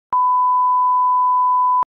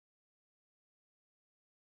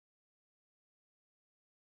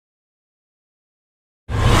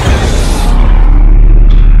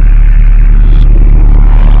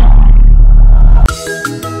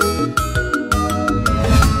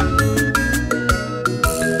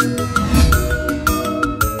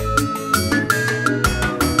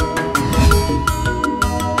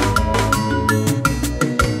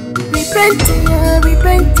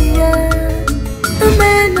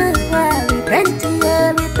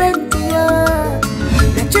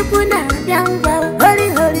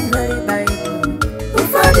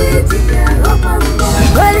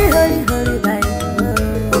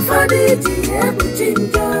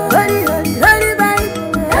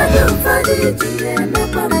What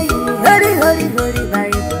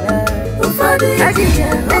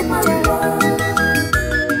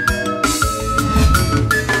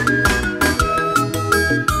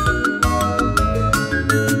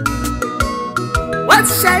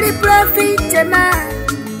shall it profit a man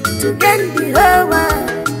to gain the whole world?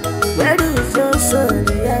 Where is your soul?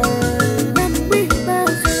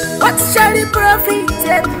 What shall it profit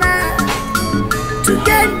a man to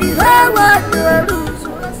gain the whole world?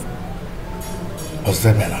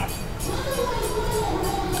 Ozemena.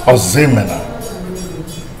 Ozemena.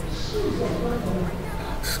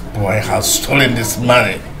 This boy has stolen this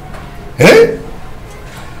money. Eh?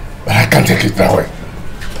 But I can't take it that way.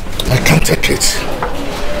 I can't take it.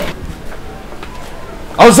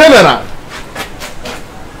 Ozemena!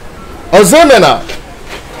 Ozemena!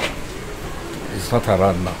 He's not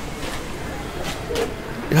around now.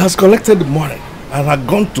 He has collected the money and had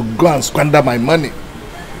gone to go and squander my money.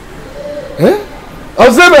 Eh?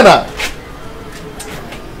 Ozemena!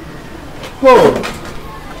 Oh!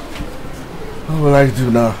 What will I do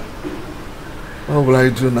now? What will I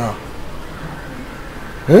do now?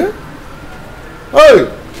 Eh? Hey!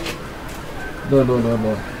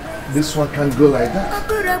 No. This one can't go like that.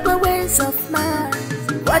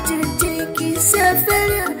 What you think is a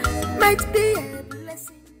failure might be a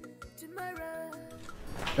blessing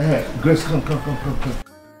tomorrow. Grace, come.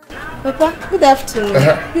 Papa, good afternoon.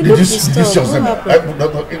 Did you see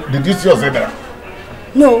Ozemena? Did you see Ozemena?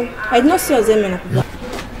 No, I did not see Ozemena, Papa.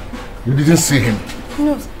 You didn't see him?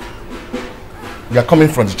 No. You are coming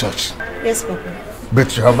from the church? Yes, Papa.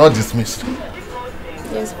 But you have not dismissed.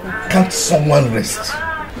 Yes, Papa. Can't someone rest?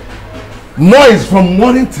 Noise from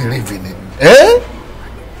morning till evening. Eh?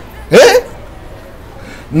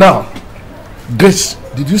 Now, Grace,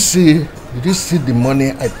 did you see the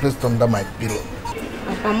money I placed under my pillow?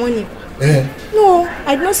 Papa, money? Eh? No,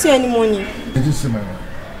 I did not see any money. Did you see my money?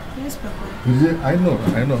 Yes, Papa. I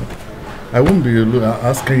know. I won't be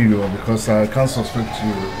asking you because I can't suspect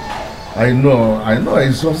you. I know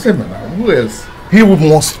it's Ozemena. Who else? He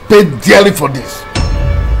must pay dearly for this.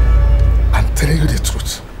 I'm telling you the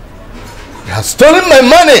truth. He has stolen my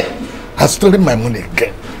money. Has stolen my money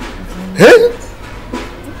again. Eh?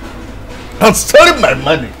 Has stolen my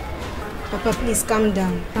money. Papa, please calm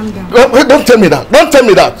down. Wait, don't tell me that.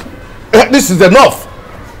 This is enough.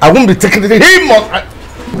 I won't be taking it. He must.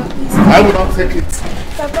 I will not take it.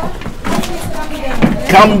 Papa, please calm down.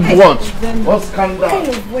 Calm what? What's calm down? What kind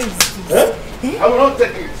of voice is this? Eh? I will not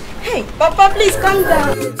take it. Hey, Papa, please calm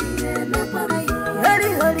down.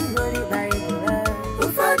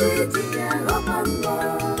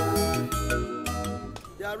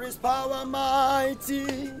 There is power mighty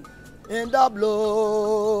in the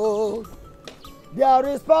blood. There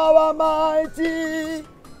is power mighty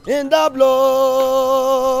in the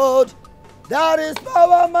blood. There is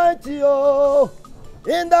power mighty,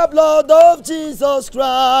 in the blood of Jesus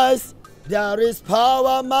Christ. There is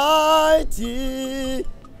power mighty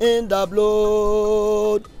in the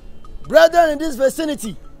blood. Brethren in this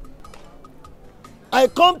vicinity, I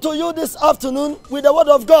come to you this afternoon with the word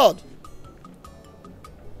of God.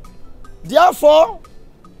 Therefore,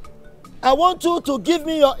 I want you to give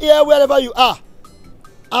me your ear wherever you are.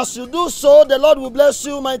 As you do so, the Lord will bless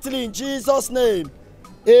you mightily in Jesus' name.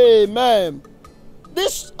 Amen.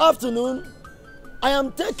 This afternoon, I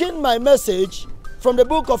am taking my message from the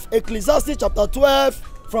book of Ecclesiastes chapter 12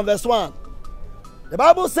 from verse 1. The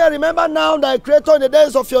Bible says, remember now thy Creator in the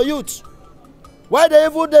days of your youth, while the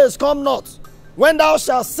evil days come not, when thou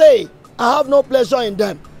shalt say, I have no pleasure in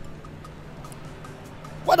them.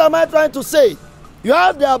 What am I trying to say? You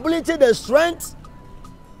have the ability, the strength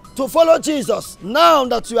to follow Jesus now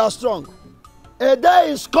that you are strong. A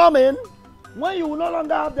day is coming when you will no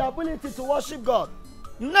longer have the ability to worship God.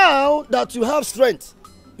 Now that you have strength,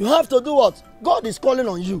 you have to do what? God is calling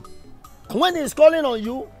on you. And when He is calling on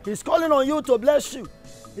you, He's calling on you to bless you.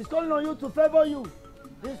 He's calling on you to favor you.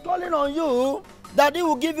 He's calling on you that He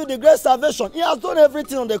will give you the great salvation. He has done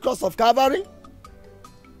everything on the cross of Calvary.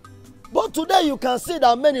 But today you can see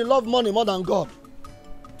that many love money more than God.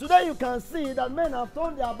 Today you can see that men have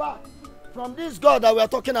turned their back from this God that we are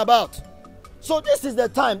talking about. So this is the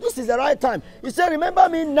time. This is the right time. He said, remember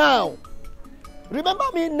me now. Remember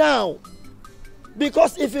me now.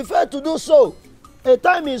 Because if you fail to do so, a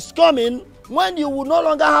time is coming when you will no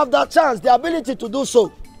longer have that chance, the ability to do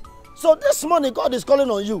so. So this morning, God is calling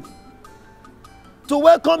on you to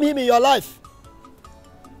welcome Him in your life.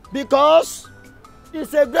 Because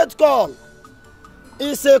it's a great call.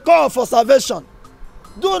 It's a call for salvation.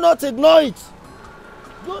 Do not ignore it.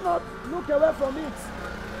 Do not look away from it.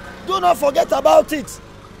 Do not forget about it.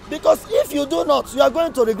 Because if you do not, you are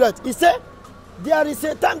going to regret. He said, there is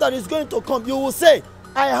a time that is going to come. You will say,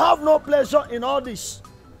 I have no pleasure in all this.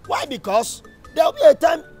 Why? Because there will be a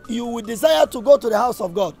time you will desire to go to the house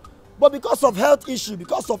of God. But because of health issue,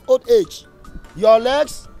 because of old age, your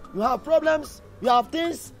legs, you have problems, you have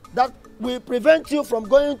things that will prevent you from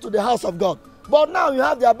going to the house of God. But now you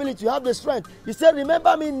have the ability, you have the strength. He said,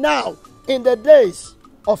 remember me now in the days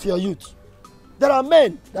of your youth. There are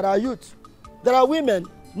men that are youth. There are women,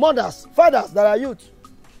 mothers, fathers that are youth.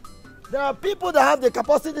 There are people that have the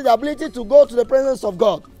capacity, the ability to go to the presence of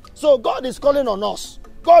God. So God is calling on us.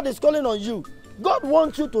 God is calling on you. God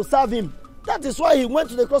wants you to serve him. That is why he went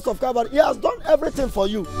to the cross of Calvary. He has done everything for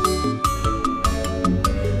you.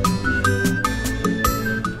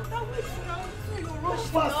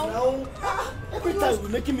 Fast now. Every time you're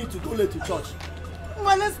making me to go late to church.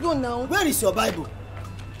 Well, let's go now. Where is your Bible?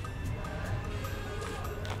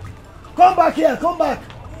 Come back here, come back.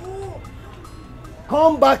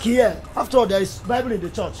 Come back here. After all, there is Bible in the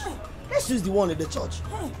church. Let's use the one in the church.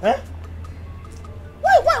 Eh?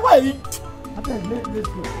 Why? Okay, let's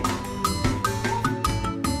go.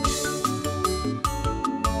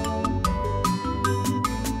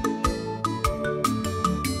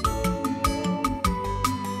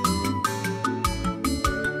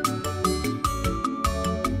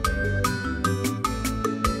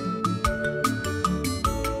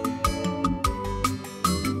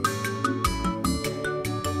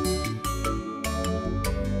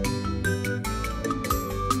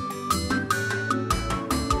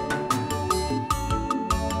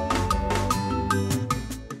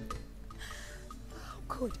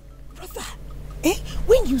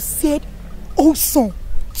 When you said awesome,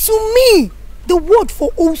 to me, the word for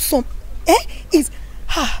awesome is,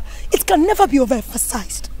 it can never be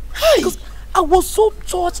overemphasized. Because I was so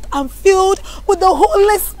touched and filled with the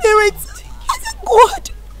Holy Spirit. I said,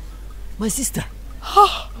 God. My sister,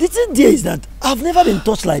 the thing there is that I've never been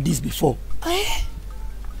touched like this before.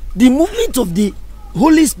 The movement of the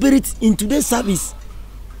Holy Spirit in today's service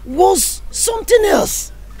was something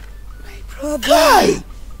else. My brother. Guy,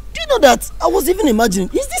 do you know that I was even imagining,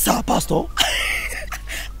 is this our pastor?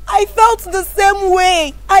 I felt the same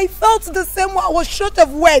way. I was short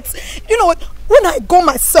of words. You know what? When I got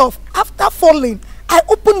myself, after falling, I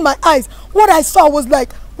opened my eyes. What I saw was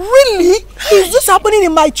like, really? Is this happening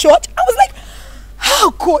in my church? I was like,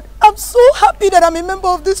 oh God, I'm so happy that I'm a member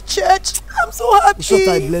of this church. I'm so happy. Short,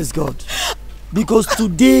 I bless God. Because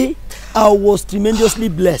today, I was tremendously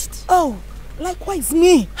blessed. Oh, likewise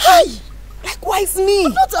me. Hi! Likewise me.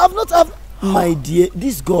 I've not. My dear,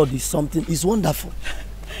 this God is something, is wonderful.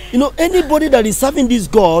 You know, anybody that is serving this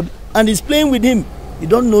God and is playing with him, he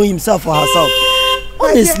don't know himself or herself.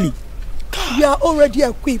 Honestly. We are already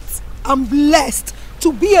equipped. I'm blessed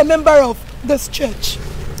to be a member of this church.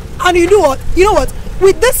 And you know what?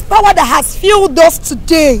 With this power that has filled us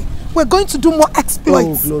today, we're going to do more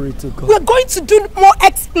exploits. Oh, glory to God. We're going to do more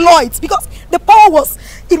exploits because the power was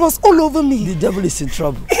all over me. The devil is in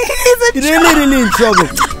trouble. He's really in trouble.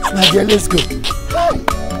 My dear, let's go.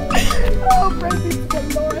 Oh, praise be to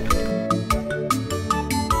the Lord.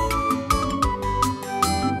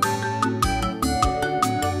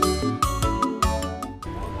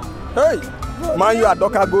 Hey, man, you are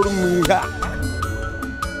Doka Gorum.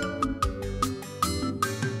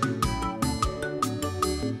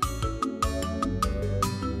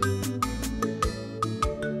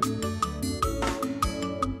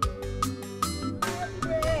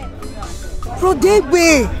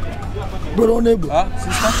 Brother Nebo.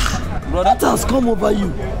 Sister? Brother? What has come over you?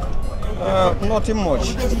 Nothing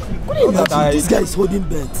much. Could you imagine this guy is holding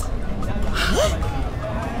beds?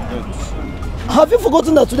 Have you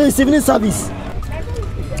forgotten that today is evening service?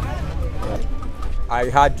 I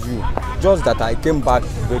heard you. Just that I came back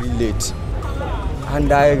very late.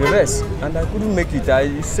 And I rest. And I couldn't make it.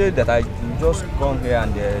 I said that I just come here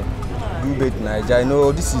and do bait Nigeria. I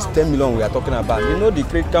know this is 10 million we are talking about. You know the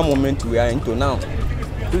critical moment we are into now.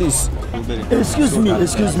 Please. Excuse me.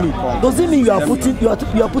 Does it mean you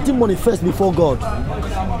are putting money first before God?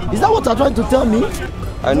 Is that what you're trying to tell me?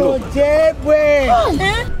 I know.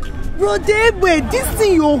 Brodebe, this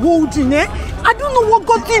thing you're holding, I don't know what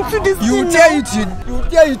got into this thing. You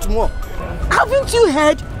tear it more. Haven't you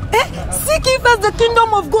heard? Seek ye first the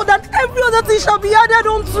kingdom of God, and every other thing shall be added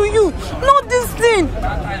unto you. Not this thing.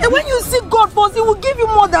 And when you seek God first, He will give you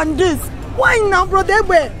more than this. Why now,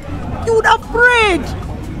 Brodebe? You would have prayed.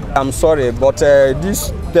 I'm sorry, but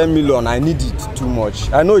this 10 million, I need it too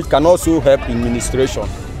much. I know it can also help in ministration.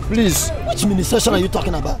 Please. Which ministration are you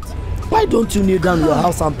talking about? Why don't you kneel down in your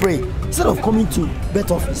house and pray instead of coming to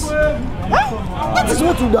bet office? That is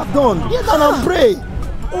what you would have done. Kneel down and pray.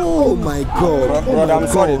 Oh my God. Brother, I'm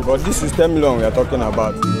sorry, but this is 10 million we are talking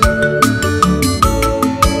about.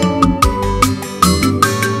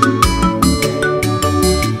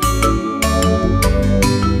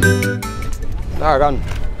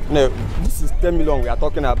 No, this is 10 million we are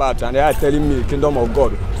talking about, and they are telling me kingdom of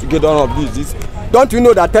God, kingdom of this. Don't you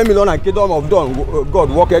know that 10 million and kingdom of God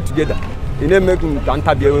work together? You never make them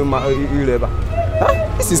can't be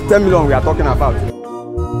huh? This is 10 million we are talking about.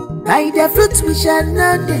 By their fruits we shall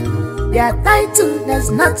know them. Their title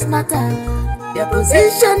does not matter. Their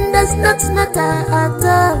position does not matter at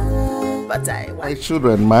all. But my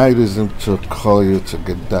children, my reason to call you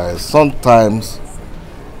together is sometimes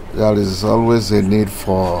there is always a need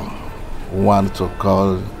for one to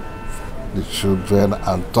call the children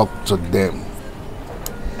and talk to them.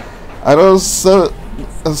 I know so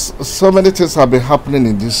many things have been happening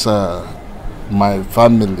in this my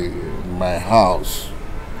family, my house,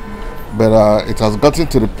 but it has gotten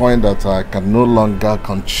to the point that I can no longer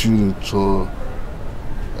continue to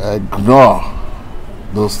ignore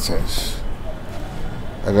those things.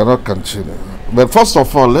 I cannot continue. But first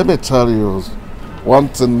of all, let me tell you one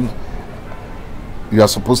thing you are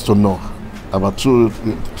supposed to know about two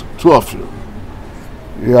of you.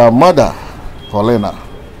 Your mother, Paulina,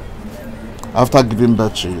 after giving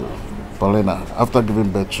birth to you,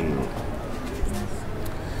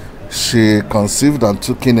 she conceived and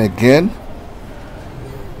took in again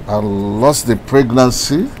and lost the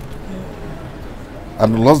pregnancy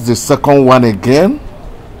and lost the second one again,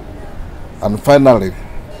 and finally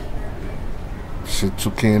she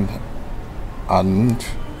took in and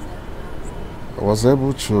was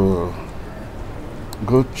able to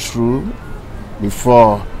go through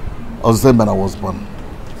before Ozemena was born.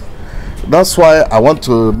 That's why I want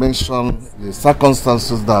to mention the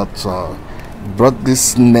circumstances that brought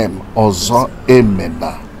this name,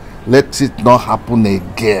 Ozemena. Let it not happen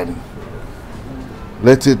again.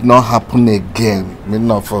 Let it not happen again.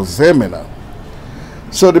 Meaning of Ozemena.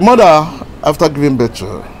 So the mother, after giving birth to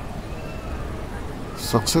her,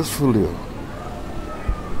 successfully,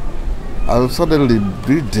 and suddenly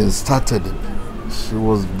bleeding started. She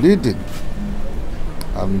was bleeding,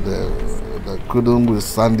 and they couldn't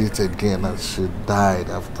withstand it again, and she died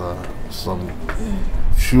after some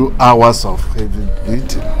few hours of heavy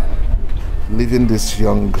bleeding, leaving this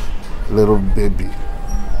young little baby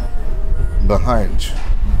behind.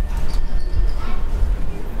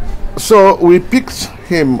 So we picked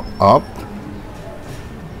him up.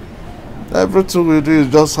 Everything we do is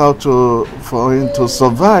just how for him to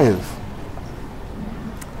survive.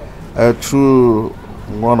 Through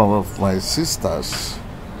one of my sisters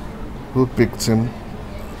who picked him.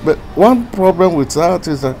 But one problem with that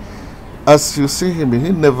is that as you see him,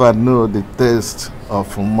 he never knew the taste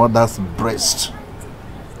of a mother's breast.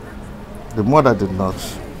 The mother did not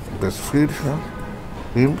breastfeed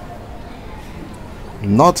him,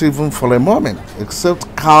 not even for a moment,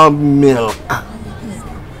 except cow milk.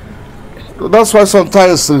 That's why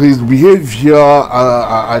sometimes his behavior,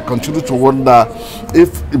 I continue to wonder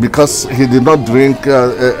if because he did not drink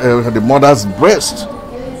the mother's breast,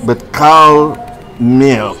 but cow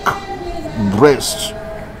milk breast.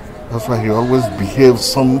 That's why he always behaves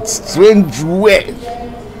some strange way.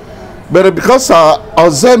 But because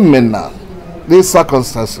Ozemena, these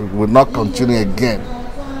circumstances will not continue again.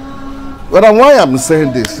 But why I'm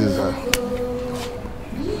saying this is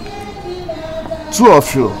two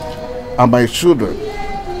of you are my children.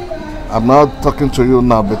 I'm not talking to you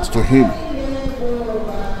now, but to him.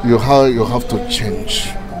 You have to change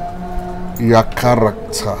your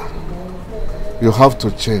character. You have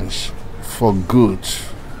to change for good.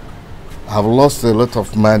 I've lost a lot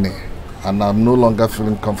of money, and I'm no longer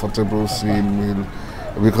feeling comfortable seeing me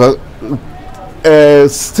because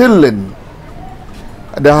stealing.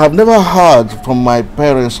 I have never heard from my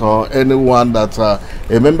parents or anyone that a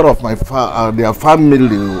member of my their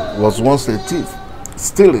family was once a thief,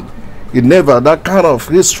 stealing. It never, that kind of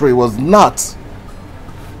history was not.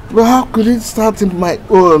 But how could it start in my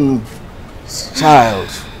own child?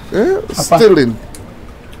 Papa, stealing.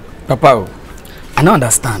 Papa, I don't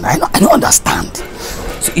understand. I don't understand.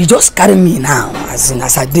 So you just carry me now, as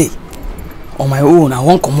a day, on my own. I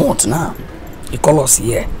won't come out now. You call us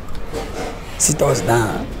here. Sit us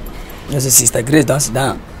down. Just a Sister Grace, don't sit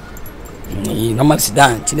down. You normally sit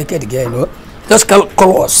down. Just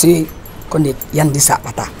call us. See, Yan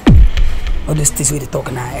Disapata. All these things we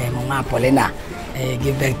talk now. Mama Paulina,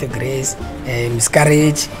 give back to Grace,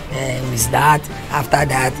 miscarriage, miss that. After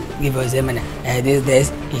that, give us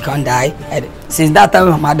this, he can't die. Since that time,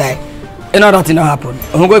 Mama died. Nothing happened.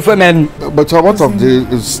 I'm going for men. But what of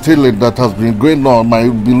the stealing that has been going on? I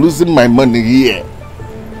will be losing my money here.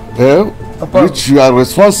 which you are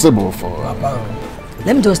responsible for.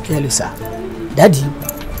 Let me just tell you, sir. Daddy,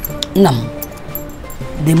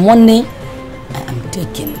 the money I am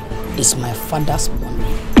taking is my father's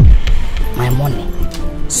money. My money.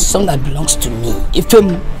 Something that belongs to me. If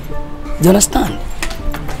you understand?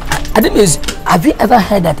 I don't know, have you ever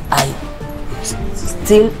heard that I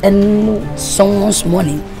steal someone's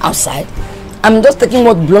money outside? I'm just taking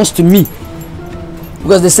what belongs to me.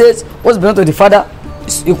 Because they say what belongs to the father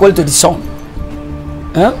is equal to the son.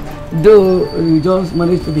 Though you just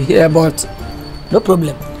managed to be here, but no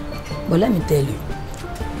problem. But let me tell you,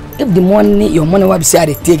 if the money, your money, what you say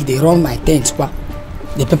they take, they run my things,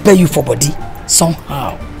 they prepare you for body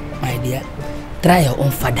somehow, my dear. Try your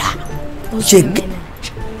own father. Check.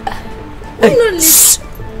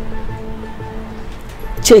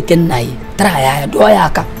 Check and nai. Try. Do I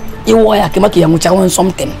aka? You wire maki yamucha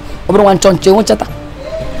something. Everyone chonche wonchata.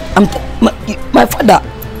 My father.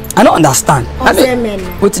 I don't understand.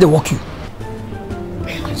 What did they walk you?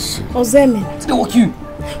 Ozemen. Did they walk you?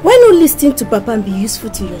 Why not listen to Papa and be useful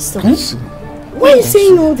to yourself? Why are you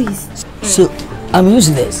saying all this? So, I'm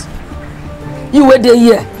useless. You were there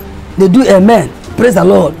here. They do amen. Praise the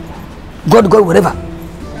Lord. God, whatever.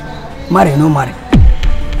 Marry, no marry.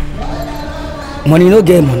 Money, no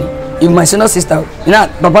get money. If my son or sister, you know,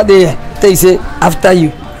 Papa there, they say, after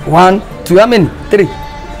you, 1, 2, how many? 3.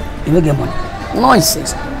 You don't get money.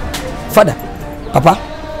 Nonsense. Father, Papa,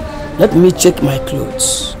 let me check my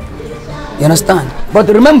clothes. You understand? But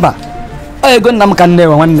remember, I go na mkande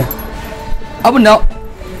one. Abu now,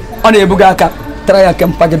 on a bugaka, try a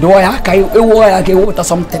camp at the door. I can water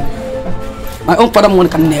something. My own father one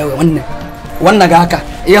can never one nagaka,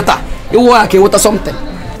 yata, you work water something.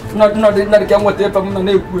 Not can whatever from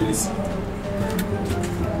the police.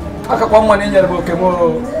 I can one in your book.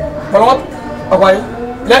 But what?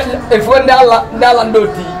 If when Dalan do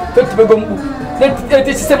tea, let it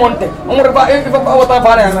is a monte. Only if I what I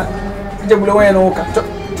find. Have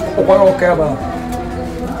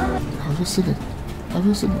you seen it? Have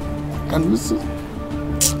you seen it? Can you see?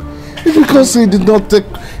 It's because he did not take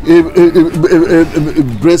a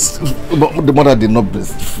breast, the mother did not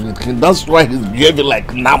breastfeed him. That's why he's behaving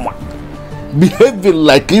like Nama. Behaving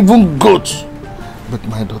like even goat. But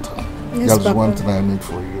my daughter, yes, there's one thing I need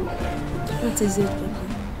for you. What is it, Papa?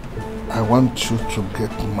 I want you to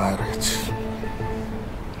get married.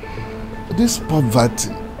 This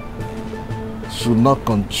poverty should not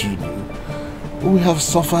continue. We have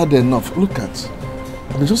suffered enough. Look at,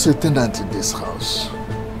 I'm just a tenant in this house.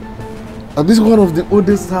 And this is one of the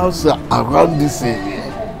oldest houses around this area.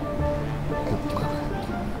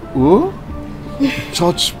 Oh?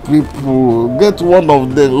 Church people, get one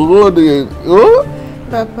of them. Oh?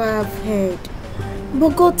 Papa, I've heard.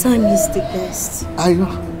 But God time is the best. I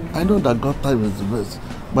know that God time is the best.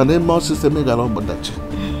 My name is Sister Megalo Badachi.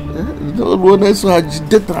 No one else has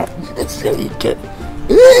did that.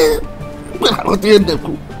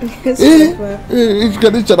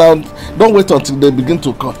 Don't wait until they begin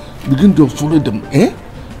to come. Begin to follow them.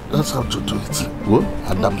 That's how to do it. Oh,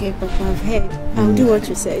 Adam. Okay, Papa, I've heard. I'll do what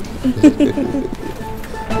you said.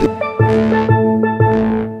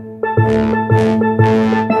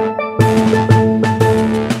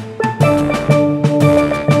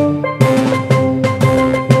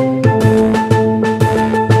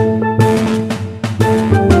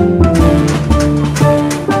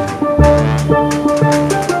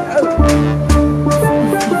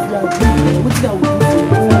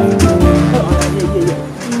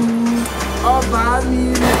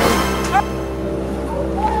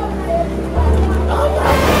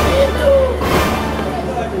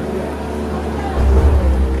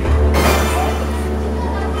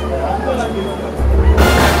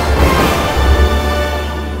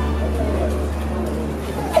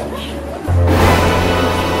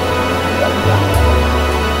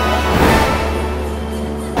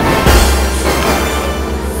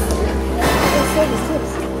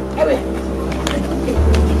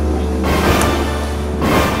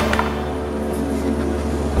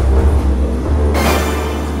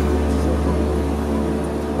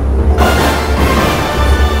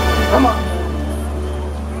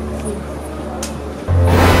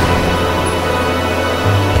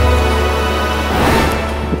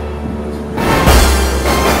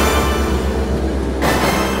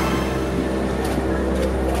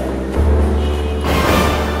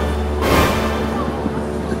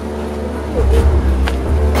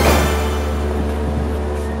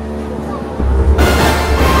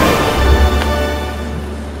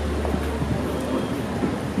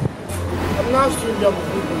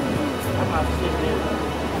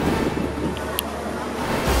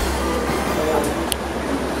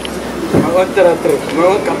 own territory, my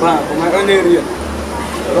own cabana, my own area.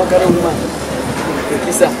 Look at a woman.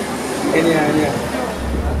 Kisa. Any.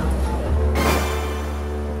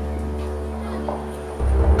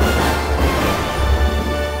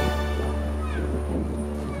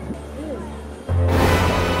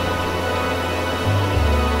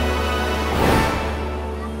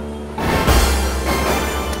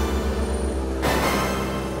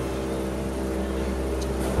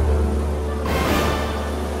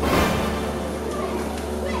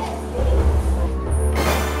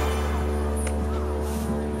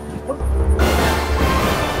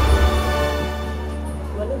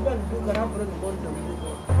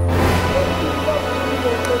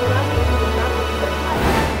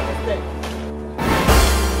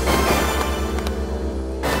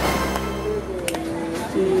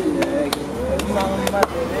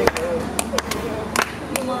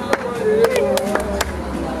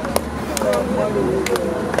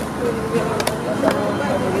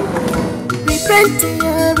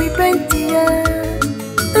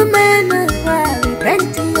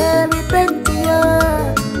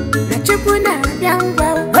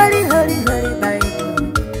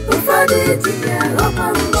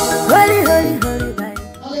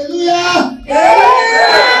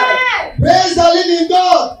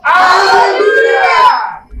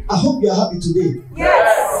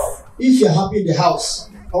 In the house,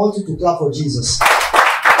 I want you to clap for Jesus.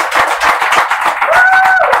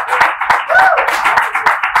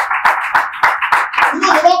 You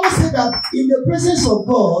know, the Bible says that in the presence of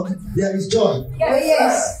God there is joy.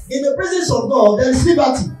 Yes. In the presence of God there is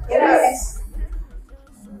liberty. Yes.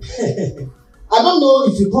 I don't know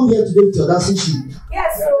if you come here today with your dancing shoe.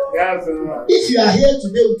 Yes. Yes. If you are here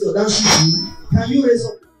today with your dancing shoe, can you raise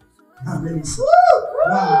up? Let me see.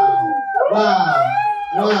 Wow. Wow.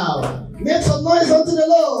 Wow. Make some noise unto the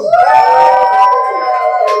Lord.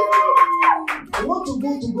 I want to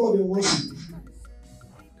go to God and worship.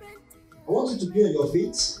 I want you to be on your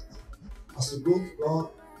feet as you go to God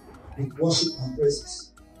with worship and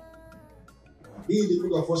praises. Be in the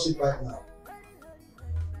mood of worship right now.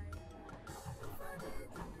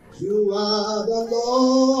 You are the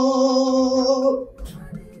Lord.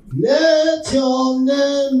 Let your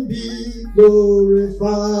name be glorified.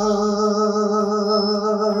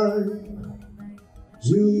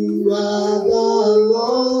 You are the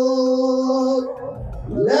Lord.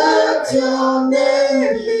 Let your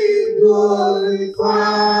name be glorified.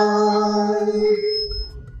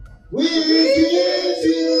 We give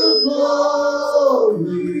you glory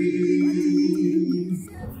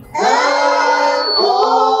and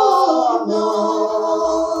honor.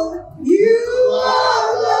 You are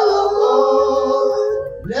the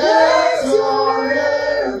Lord. Let your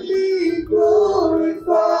name be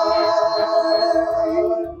glorified.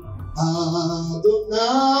 Adonai,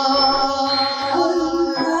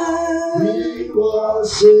 we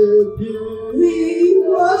worship you. We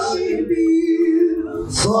worship you.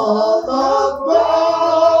 Son of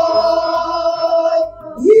God,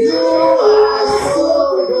 you are so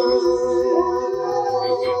good.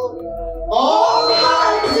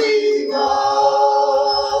 Almighty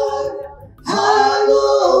God,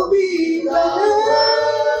 hallowed be thy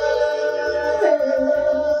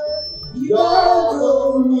name. Your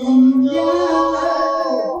dominion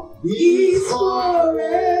is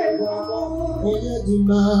forever.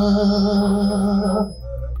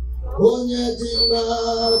 Onyedima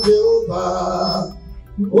Jehovah,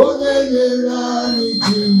 Onyedima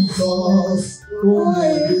Jesus,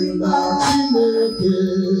 Onyedima Chineke,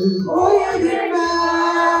 Onyedima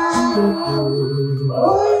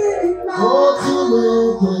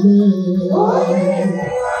Chineke,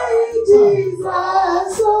 Onyedima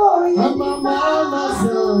Jesus, Onyedima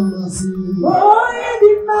Samasi,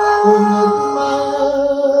 Onyedima Medima,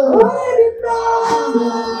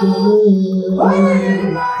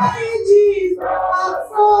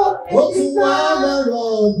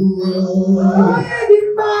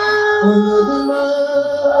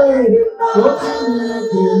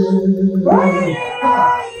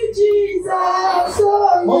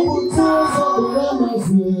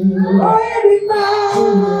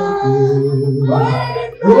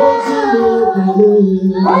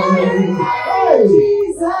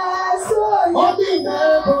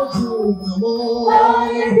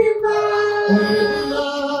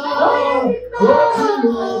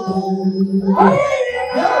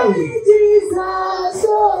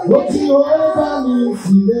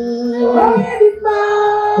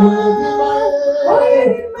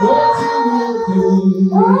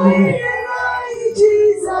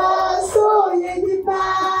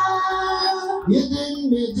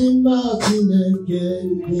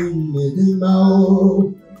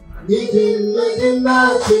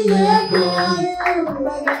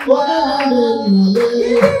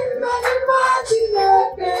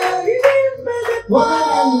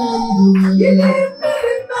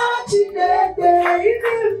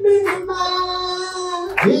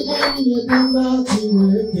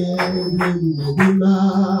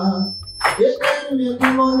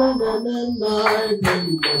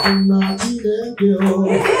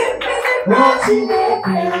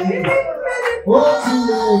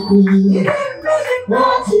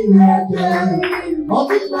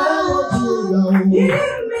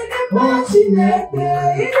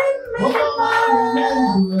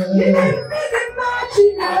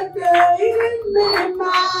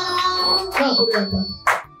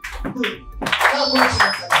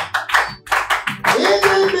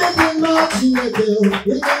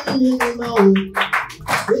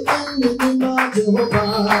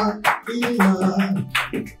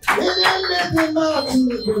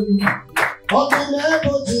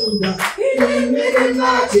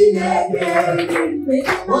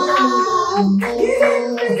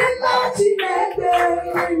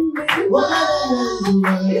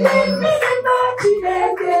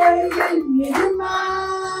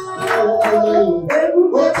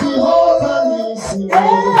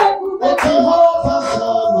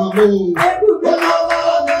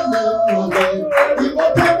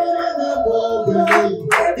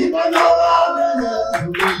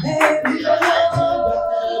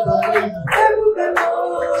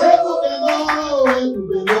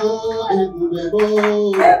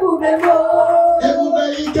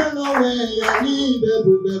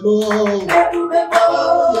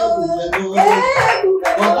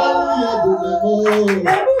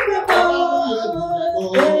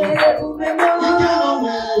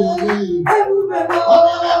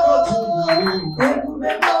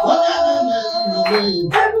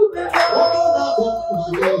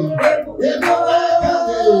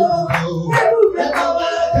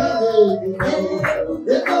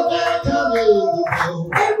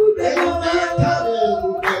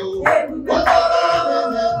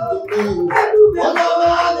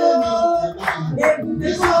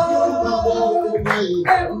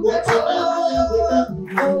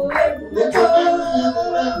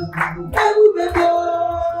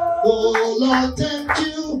 Oh Lord, thank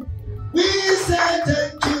you. We say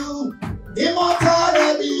thank you. Immortal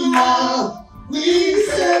Redeemer. We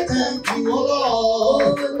say thank you, oh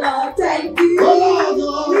Lord. Oh Lord, thank you. Oh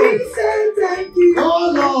Lord, We say thank you.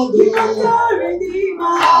 oh Lord, Immortal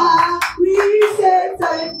Redeemer. We say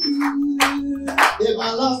thank you.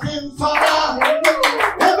 everlasting Father,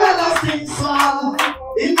 everlasting Son,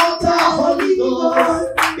 immortal Holy Ghost,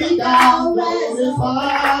 be thou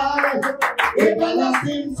glorified.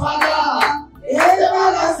 Everlasting Father,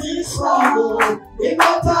 everlasting Son,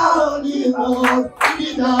 immortal Holy Ghost,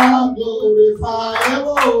 be thou glorified.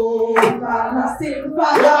 Oh, Everlasting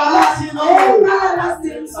Father,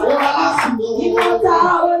 everlasting Son, immortal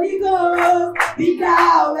Holy Ghost, be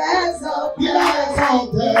thou exalted.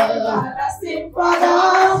 Everlasting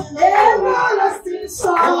Father, everlasting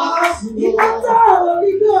Son, immortal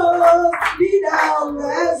Holy Ghost, be thou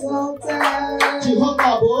exalted.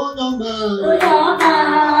 Jehovah Bonoma, Oyama,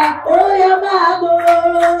 Oyama,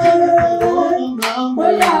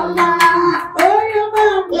 Oyama,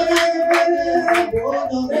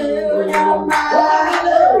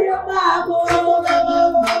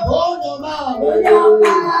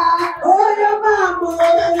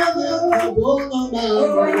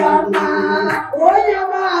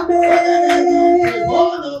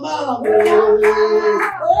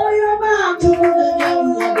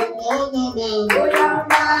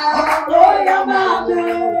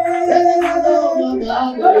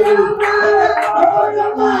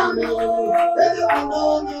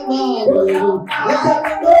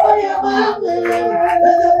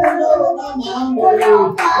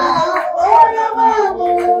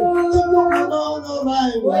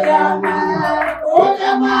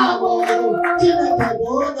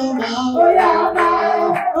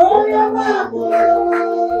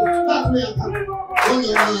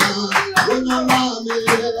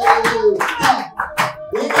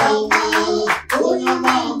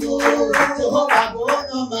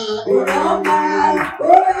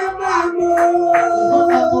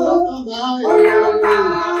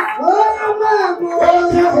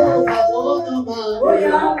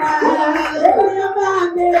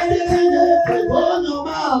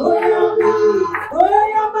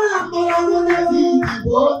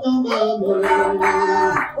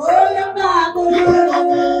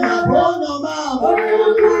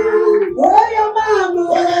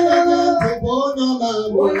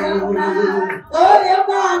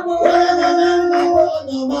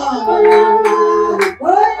 Oh,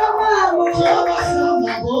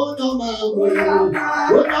 You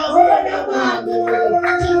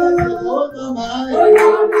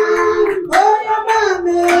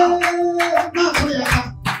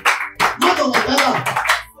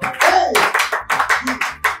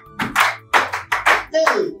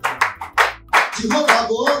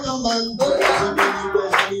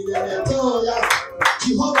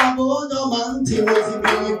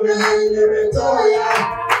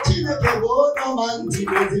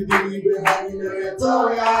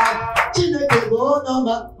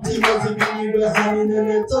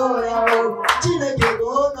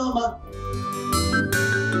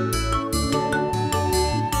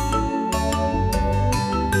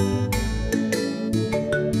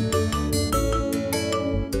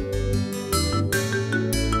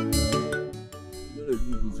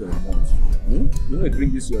know,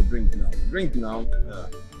 drink this your drink now. Drink now.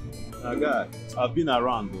 Yeah. God, I've been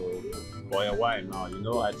around for a while now. You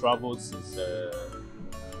know, I traveled since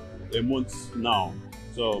a month now.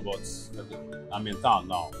 So, but I'm in town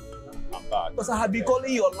now. I'm back. Because I had been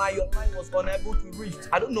calling your line was unable to reach.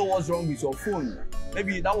 I don't know what's wrong with your phone.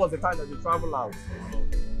 Maybe that was the time that you travel out.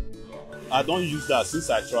 I don't use that since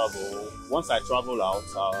I travel. Once I travel out,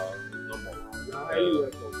 no more.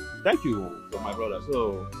 Thank you for my brother.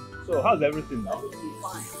 So how's everything now?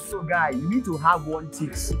 So guy, you need to have one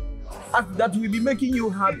tip that will be making you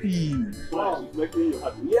happy. Wow, it's making you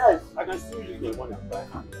happy. Yes, I can still use the money.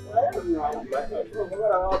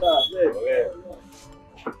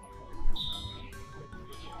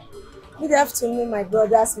 Good afternoon, my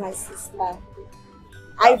brothers, my sister.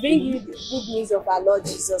 I bring you the good news of our Lord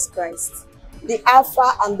Jesus Christ, the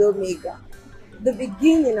Alpha and the Omega, the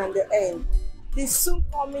beginning and the end, the soon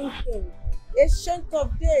coming King. Ancient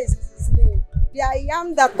of days is his name. The I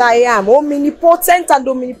am that I am, omnipotent and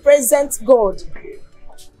omnipresent God.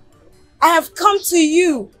 I have come to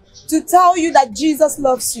you to tell you that Jesus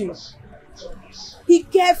loves you. He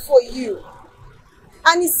cared for you.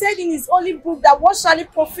 And he said in his holy book that what shall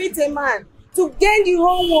it profit a man to gain the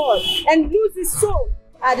whole world and lose his soul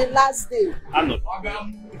at the last day?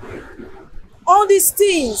 All these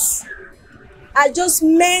things are just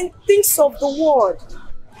men things of the world.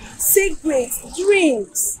 Cigarettes,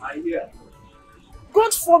 drinks.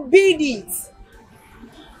 God forbid it.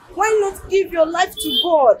 Why not give your life to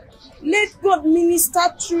God? Let God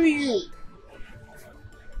minister through you.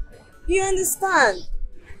 You understand?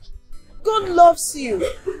 God loves you.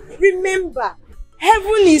 Remember,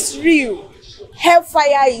 heaven is real.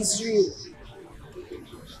 Hellfire is real.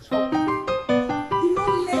 Do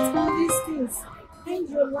not let all these things end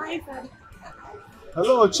your life.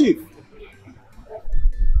 Hello, Chief.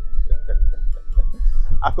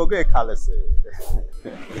 Akoge Kalese.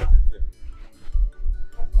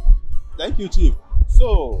 Thank you, Chief.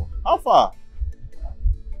 So, how far?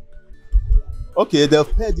 Okay,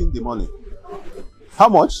 they've paid in the money. How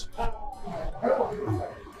much?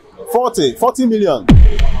 40 million.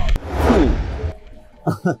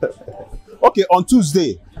 Okay, on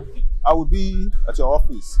Tuesday, I will be at your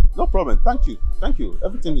office. No problem. Thank you. Thank you.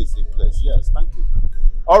 Everything is in place. Yes, thank you.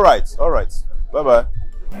 All right. Bye-bye.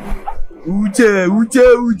 Uche.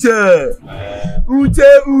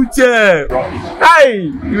 Hey,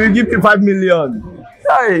 you will give me 5 million.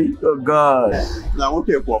 Hey, oh God. Now,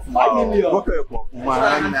 okay, 5 million. Okay,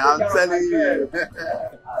 I'm telling you.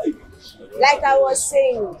 Like I was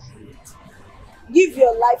saying, give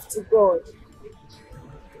your life to God.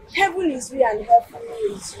 Heaven is real and heaven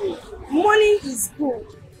is real. Money is good,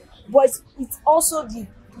 but it's also the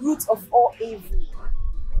root of all evil.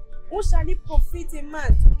 What shall it profit a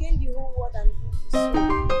man to gain the whole world and lose his soul?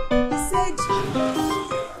 He said,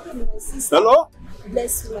 my sister, hello?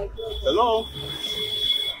 Bless you, my brother. Hello?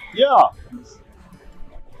 Yeah.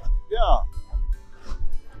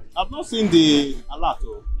 I've not seen the alert.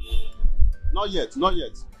 Not yet.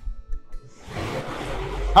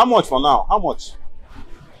 How much for now? How much?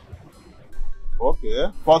 Okay,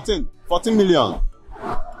 14 million.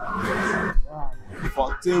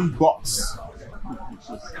 14 bucks.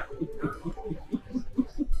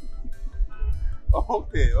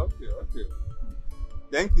 Okay.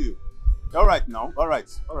 Thank you. All right now. All right.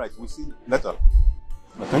 We'll see later.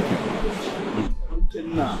 Thank you.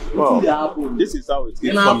 Well, this is how it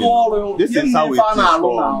keeps coming. This is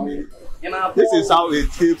how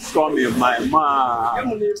it keeps coming, my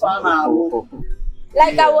man.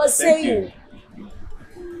 Like I was saying,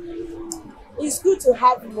 it's good to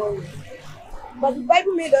have money, but the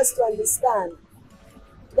Bible made us to understand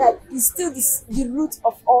that it's still the root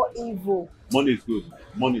of all evil. Money is good.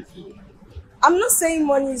 I'm not saying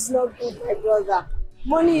money is not good, my brother.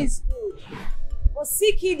 Money is good. But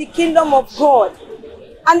seek ye the kingdom of God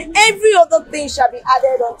and every other thing shall be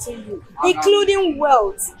added unto you, including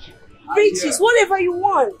wealth, riches, whatever you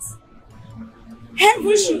want.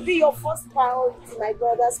 Heaven should be your first priority, my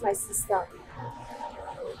brothers, my sister.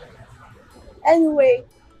 Anyway,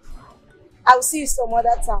 I'll see you some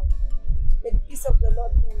other time. May the peace of the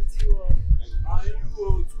Lord be with you all.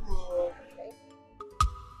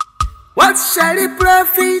 What shall it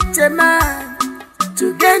profit a man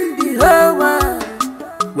to gain the whole world?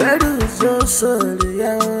 Where is your soul?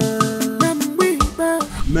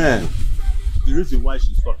 Man, the reason why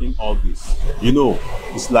she's talking all this, you know,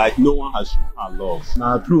 it's like no one has shown her love.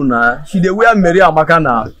 Nah, true, nah. She dey wear Mary Amaka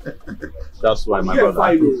now. That's why, my brother.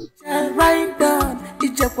 Right down,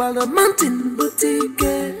 it's a mountain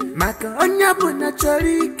boutique. Maka onya buna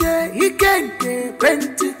chorike, he can't get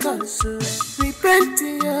Pentecost.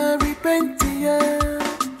 Repentia, repentia.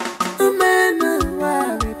 Umena,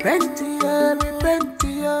 repentia,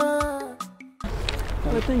 repentia.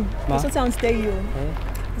 That's what I want to tell you.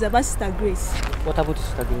 It's about Sister Grace. What about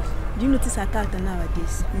Sister Grace? Do you notice her character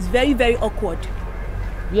nowadays? It's very, very awkward.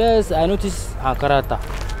 Yes, I noticed her character.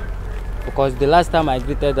 Because the last time I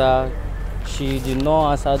greeted her, she did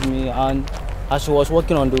not answer me, and as she was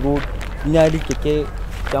walking on the road, nearly Keke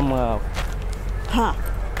jam her. Ha!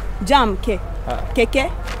 Jam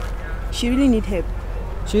Keke? She really need help.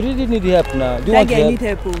 She really need help now. Do you that want girl help? Need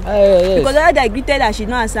help. Oh. Yes. Because the other day I greeted her, she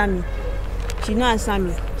did not answer me. She did not answer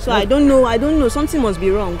me. So I don't know. Something must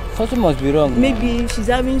be wrong. Something must be wrong. Maybe she's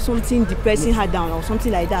having something depressing her down or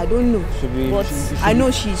something like that. I don't know. But I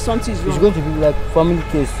know something is wrong. It's going to be like family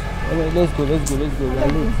case. Let's go.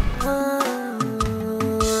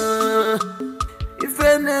 If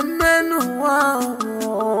any man wow,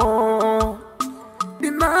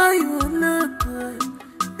 the more you look good,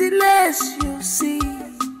 the less you see.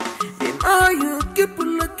 The more you keep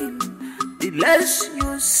looking, the less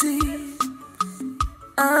you see.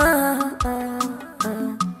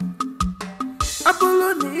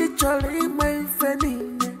 Apollo naturally my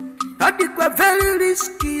friend. I think we're very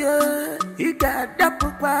risky. He got that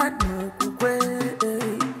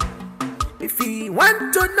if he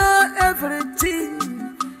want to know everything,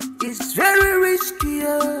 it's very risky.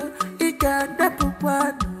 He got that.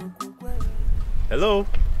 Hello,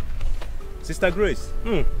 Sister Grace.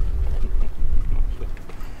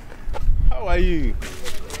 How are you?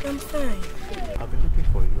 I'm fine. I've been looking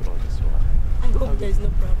for you all this while. I hope there's no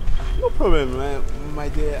problem. No problem, my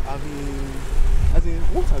dear.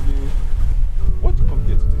 What do you come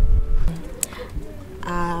here to do?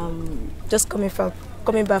 Just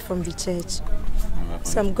coming back from the church.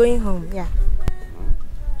 So I'm going home, yeah.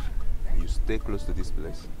 You stay close to this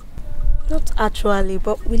place? Not actually,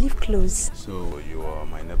 but we live close. So you are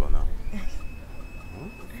my neighbor now?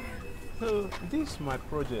 So this is my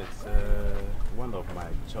project, one of my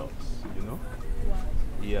jobs, you know? Wow.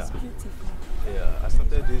 Yeah. It's beautiful. Yeah, I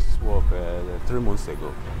started this work 3 months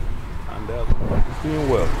ago. And it's doing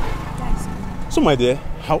well. That's good. So my dear,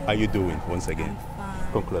 how are you doing once again?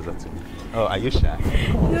 Come closer to me. Oh, are you shy?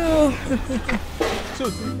 No. So,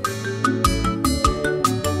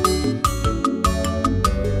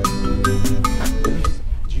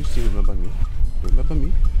 do you still remember me? Remember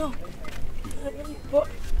me? No. But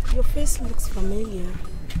your face looks familiar.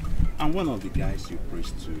 I'm one of the guys you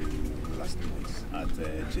preached to last month at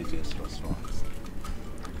JJ's restaurant.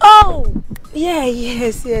 Oh! Yeah,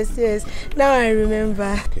 yes. Now I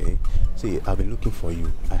remember. Okay. See, I've been looking for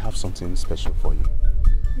you. I have something special for you.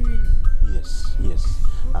 Really? Yes.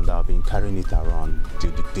 And I've been carrying it around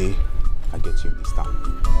till the day I get you in this town.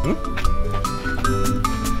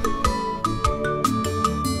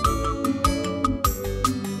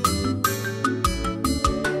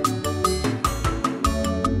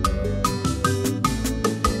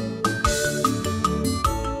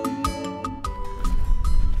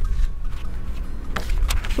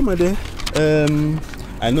 So my dear,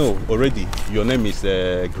 I know already your name is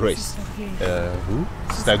Grace. Who?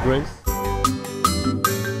 Sister Grace?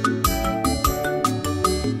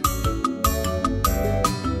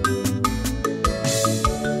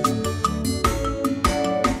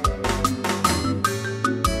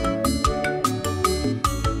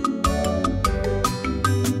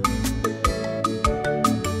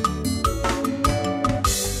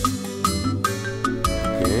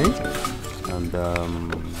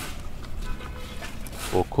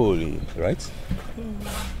 Okoli, right?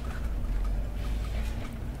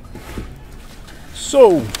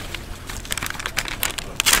 So,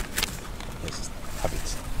 let's have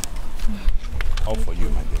it. All for you,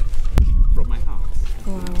 my dear. From my house.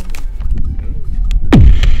 Wow.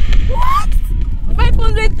 What?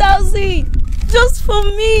 500,000 just for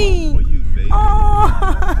me. For you, baby. Oh,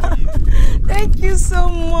 thank Thank you so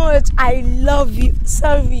much. I love you.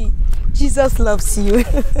 Sorry. Jesus loves you.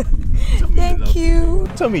 Thank you.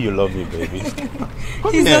 Tell me you love me, baby.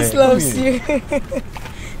 Jesus loves you.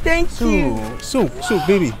 Thank you. So,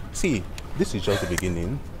 baby, see, this is just the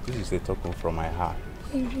beginning. This is a talking from my heart.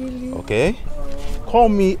 Really? Okay? Call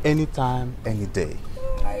me anytime, any day.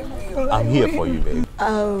 I'm here for you, baby.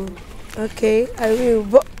 Oh, okay, I will,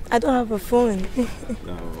 but I don't have a phone.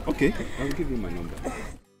 Okay, I'll give you my number.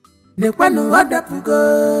 Nekwano adapuga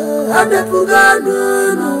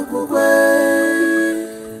no kukwe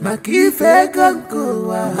makife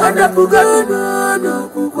kankowa adapuga no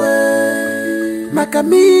kukwe maka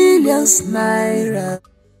millions naira.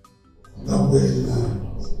 That way,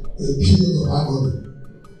 a period of agony,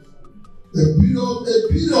 a period of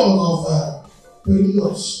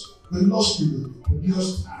perilous period,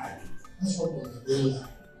 perilous time. That's what we're doing.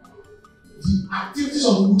 The activities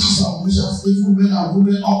of the witches and wizards, evil men and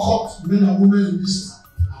women, occult men and women in this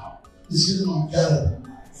town is getting unbearable.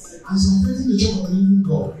 And it's affecting the church of the living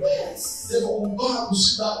God. Therefore, we don't have to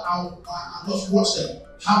sit down and just watch them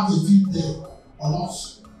have the feet there on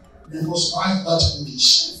us. We must fight that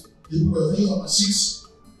English. The book of Ephesians 6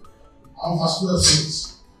 and verse 12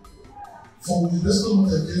 says, "For we wrestle not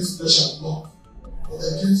against flesh and blood, but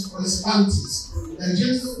against principalities,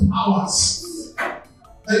 against the powers,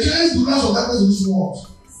 against the rulers of darkness in this world,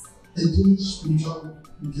 against spiritual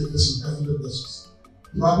wickedness in heavenly places."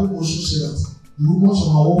 The Bible also says that the rumors of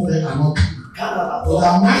our warfare are not carnal, but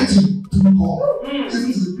are mighty through God, even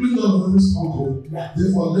to the pulling down of every stronghold.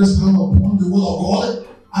 Therefore, let's stand upon the word of God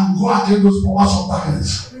and go against those powers of darkness.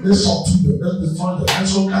 Let's subdue them, let's destroy them,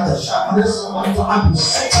 let's go gather, let's to Abyss,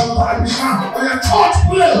 we are taught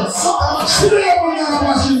players,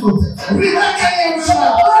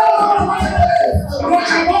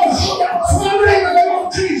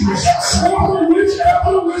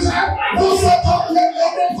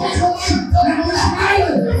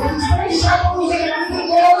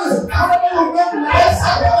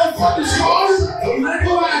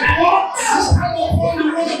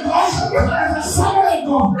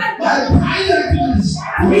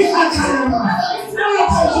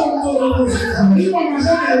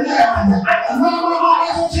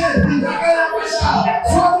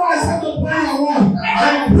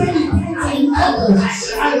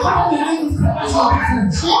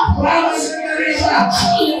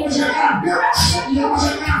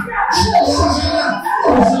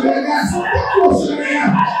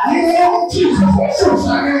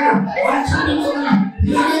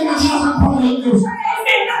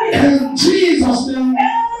 in Jesus' name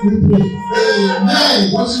we pray.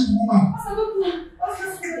 Amen. What's it, woman?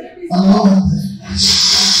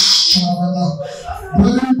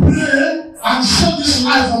 When we pray and show this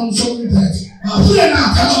life from showing death, pray now,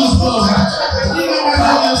 catch us both.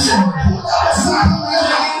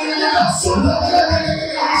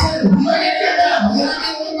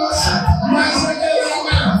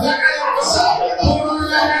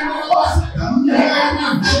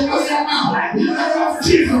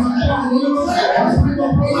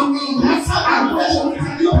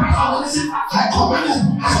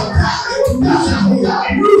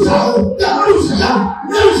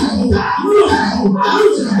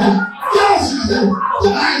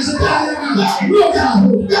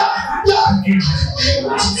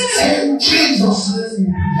 In Jesus'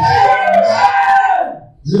 name,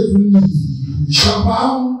 every knee shall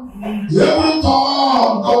bow, every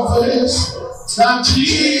tongue confess that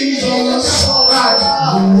Jesus Christ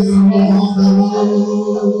is Lord.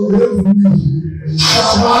 Every knee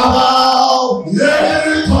shall bow,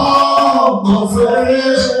 every tongue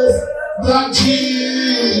confess that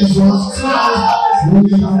Jesus Christ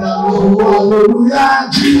is Lord. Hallelujah,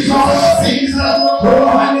 Jesus is the Lord.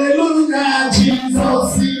 Hallelujah,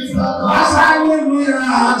 Jesus is the Lord.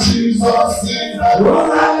 Hallelujah, Jesus is the Lord.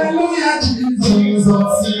 Hallelujah,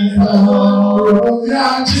 Jesus is the Lord.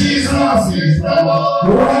 Hallelujah, Jesus is the Lord.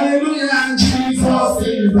 Hallelujah, Jesus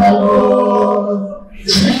is the Lord.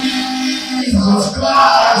 Jesus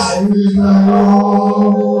Christ is the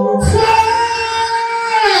Lord.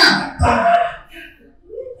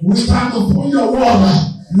 We stand upon your word.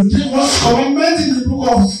 You give us commandment in the book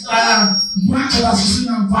of Mark chapter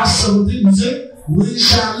 16 and verse 17. You say, we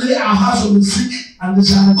shall lay our hands on the sick and they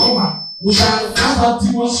shall recover. We shall cast out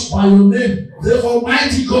demons by your name. Therefore,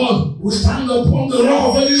 mighty God, we stand upon the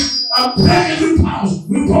rock of ages and break every power,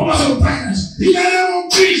 we promise of darkness. In the name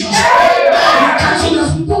of Jesus, we cancel the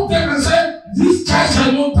spirit of death and say, this child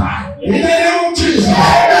shall not die. In the name of Jesus,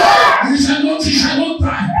 he shall not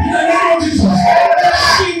die. In the name of Jesus,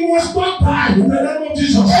 she must not die. In the name of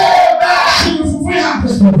Jesus, she will fulfill her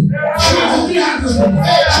destiny. She will fulfill her destiny.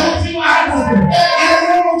 She will fulfill her destiny.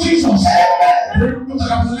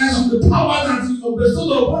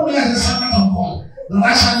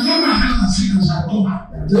 cover.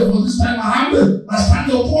 Therefore, this time I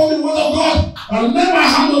stand upon the word of God and lay my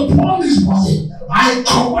hand upon his body. I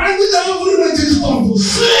command every register to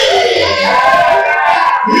see.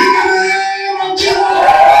 In the name of Jesus.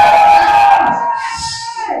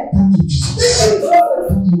 Thank you, Jesus.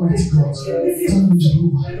 Thank you, mighty God. Thank you,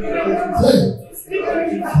 Jehovah.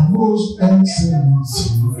 Most excellent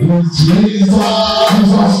is Jesus.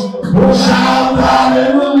 Oh, shout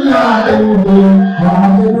hallelujah.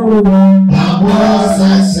 The most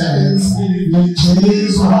excellent is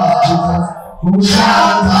Jesus. Oh,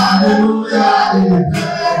 shout hallelujah.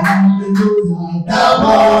 The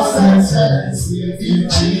most excellent is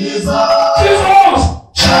Jesus.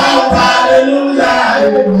 Shout hallelujah.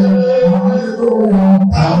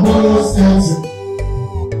 The most excellent.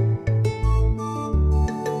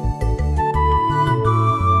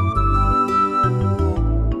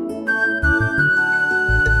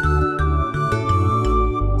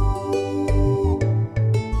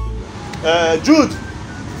 Jude!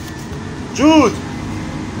 Jude!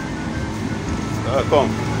 Come.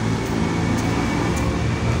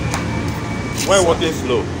 Why are you walking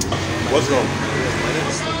slow? What's wrong?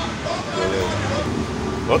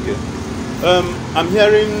 Okay. I'm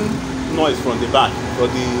hearing noise from the back for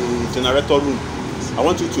the generator room. I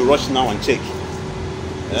want you to rush now and check.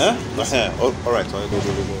 Yeah? All right. Go.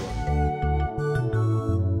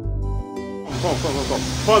 Come.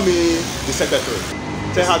 Call me the secretary.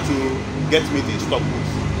 Tell her to get me the stock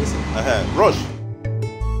books. Yes, rush.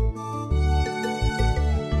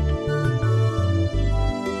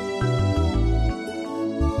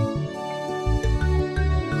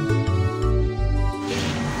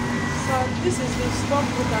 Sir, this is the stock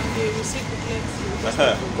book and the receipt booklet.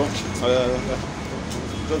 Come.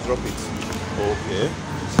 Just drop it. Okay.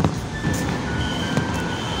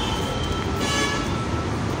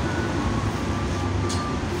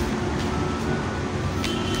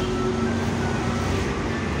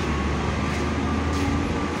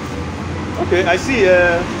 Okay, I see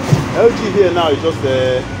LG here now is just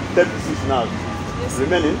 10 pieces now. Yes,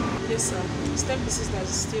 remaining? Yes, sir. It's 10 pieces that is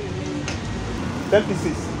still remaining. 10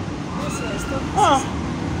 pieces? Yes, sir. It's 10 pieces.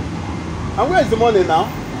 And where is the money now?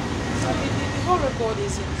 So the whole record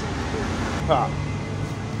is in. I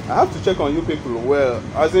have to check on you people. Well,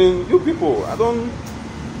 as in you people, I don't...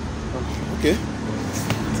 Okay.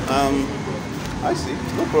 I see.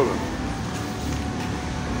 No problem.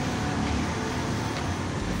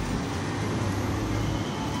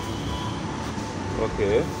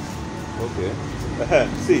 Okay.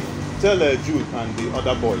 See, tell Jude and the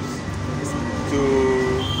other boys to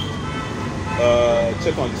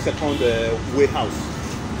check on the second warehouse.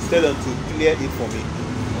 Tell them to clear it for me.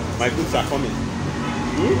 My goods are coming.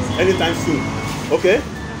 Anytime soon. Okay?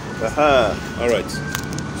 All right.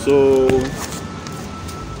 So.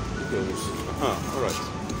 All right.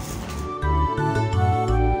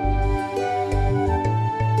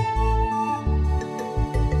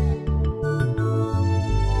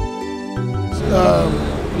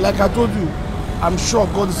 Like I told you, I'm sure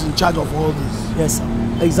God is in charge of all this. Yes, sir.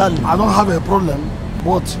 Exactly. I don't have a problem,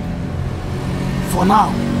 but for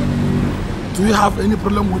now, do you have any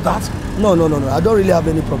problem with that? No. I don't really have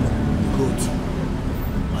any problem. Good.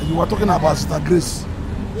 You were talking about Sister Grace.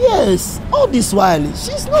 Yes. All this while,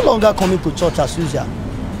 she's no longer coming to church as usual.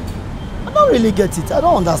 I don't really get it. I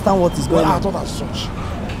don't understand what is going on. I thought as such.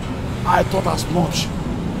 I thought as much.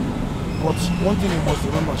 But one thing you must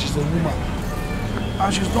remember, she's a woman.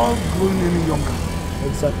 And she's not growing any younger.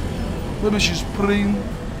 Exactly. Maybe she's praying,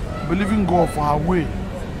 believing God for her way,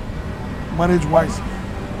 marriage-wise.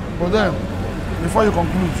 But then, before you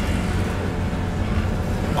conclude,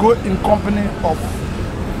 go in company of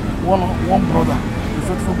one brother, a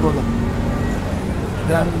faithful brother.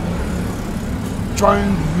 Then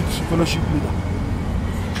join the youth fellowship leader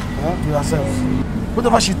to yourself.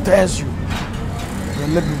 Whatever she tells you,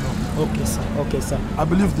 then let me know. Okay, sir. I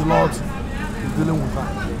believe the Lord is dealing with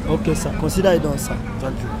her. Okay, sir. Consider it done, sir.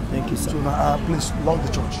 Thank you. Thank you, sir. So now, please lock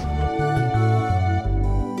the church.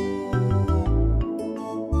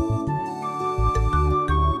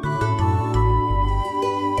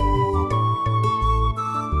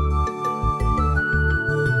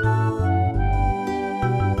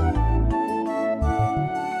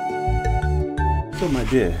 So my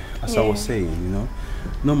dear, as I was saying,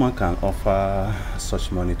 no man can offer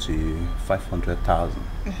such money to you, 500,000.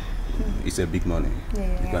 It's a big money.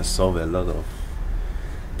 Yeah. You can solve a lot of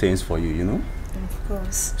things for you, Of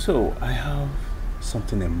course. So I have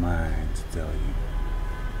something in mind to tell you.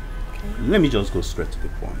 Okay. Let me just go straight to the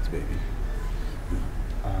point, baby.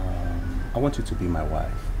 I want you to be my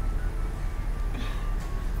wife.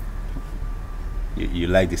 You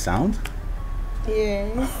like the sound?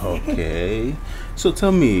 Yes. Okay. So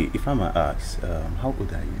tell me, if I might ask, how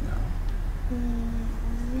old are you now?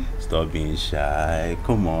 Stop being shy.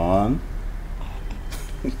 Come on.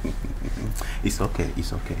 It's okay.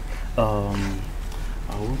 It's okay. I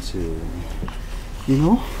want to, you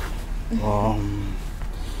know,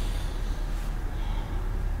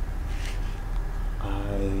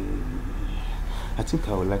 I think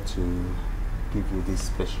I would like to give you this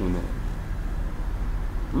special name.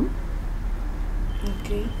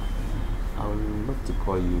 Okay. I would love to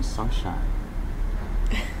call you Sunshine.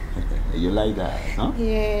 You like that, huh?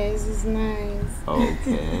 Yes, it's nice.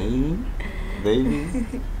 Okay. Baby.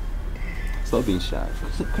 Stop being shy.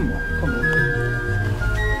 Come on, come on.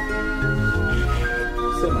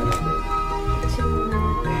 Say my name, baby.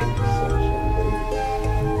 Sunshine, baby.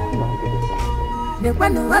 Come on, give it time. The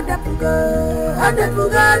one who had a puga,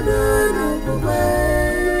 no puga.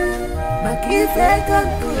 Makife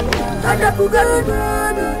kanko, had a puga,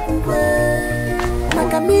 no puga.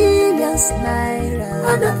 Like a millions naira,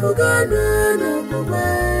 had a puga, no puga.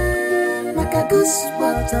 Like a goose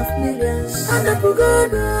worth of millions, had a puga,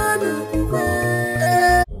 no puga.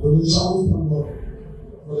 But we shall thank God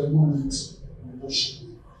for the moment of worship.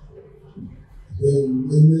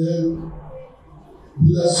 Amen.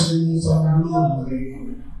 Blessings and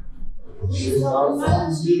glory,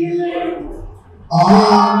 thanksgiving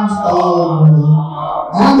and honor,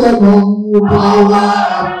 and the power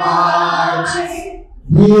and might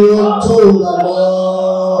be unto the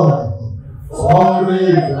Lord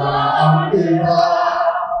forever and ever.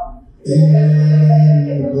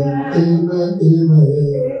 Amen,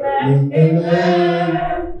 amen, amen.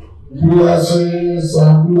 Blessings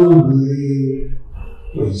and glory,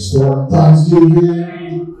 wisdom, thanksgiving,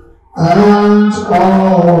 and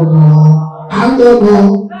honor, and the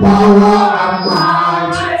power and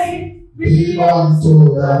might be unto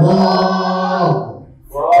the Lord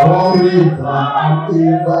forever and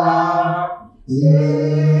ever.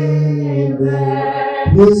 Amen.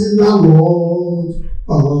 Praising the Lord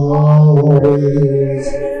always.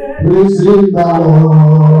 Praising the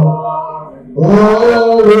Lord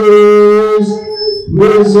always.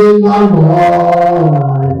 Praising the Lord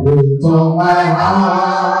with all my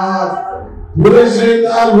heart. Praising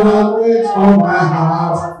the Lord with all my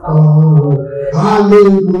heart. Oh,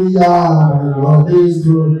 hallelujah, the Lord is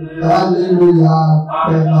good. Hallelujah,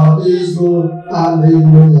 the Lord is good.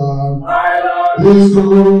 Hallelujah, He's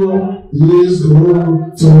good. He's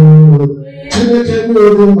good to Chineke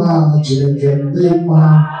Mudima, Chineke Mudima,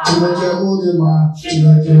 Chineke Mudima,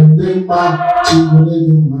 Chineke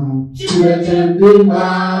Mudima, Chineke Mudima,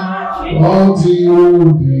 all the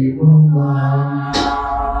Mudima.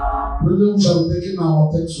 Brethren, we shall be taking our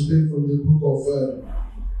text today from the book of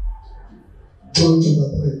John chapter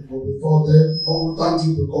 3. But before then, Lord, we thank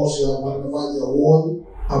you because you have magnified your word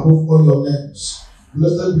above all your names.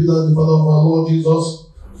 Blessed be the Father of our Lord Jesus,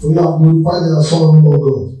 for you have glorified your Son, O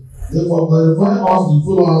God. Therefore, glorify us the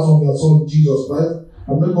followers of your Son, Jesus Christ,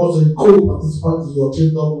 and make us a co-participant in your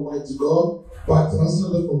kingdom, Almighty God, by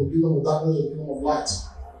translating from the kingdom of darkness to the kingdom of light,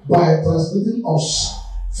 by translating us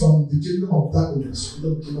from the kingdom of darkness to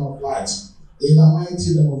the kingdom of light, in the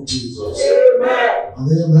mighty name of Jesus. Amen. And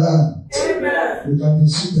amen. Amen. You can be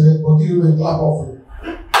seated, but give me a clap offering.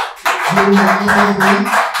 Give me a clap offering.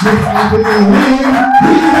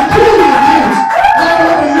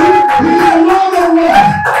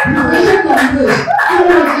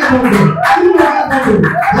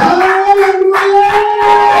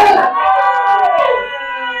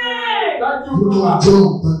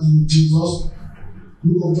 John, thank you, Jesus.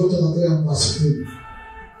 Book of John chapter 3 and verse 3.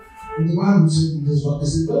 In the Bible says in this one,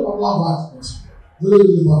 it's a very popular verse, but very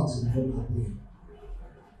relevant in what we are doing.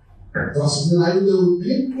 Verse 3, are you there with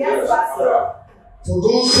me? Yes, Pastor. For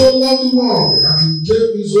God so loved the world that He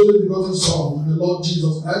gave His only begotten Son, the Lord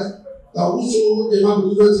Jesus Christ, that whosoever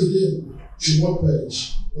believeth in Him should not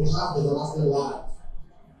perish, but have everlasting life.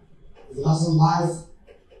 Everlasting life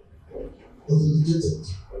was dedicated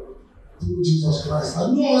through Jesus Christ.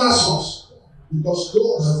 And no other source, because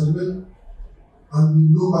God has remained and we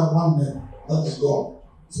know by one name, that is God,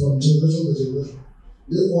 from generation to generation.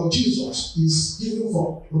 Therefore, Jesus is given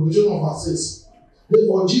for propitiation of our sins.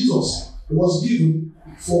 Therefore, Jesus was given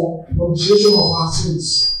for propitiation of our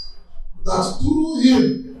sins. That through Him,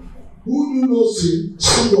 who knew no sin,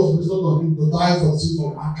 sin was bestowed on Him to die for the sins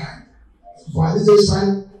of mankind. By this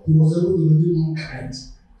time, He was able to redeem mankind.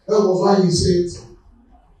 That was why He said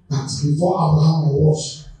that before Abraham I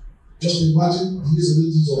was. Just imagine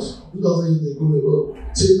Jesus, who doesn't eat the good alone,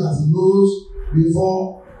 saying that He knows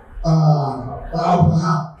before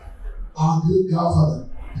Abraham, our great grandfather,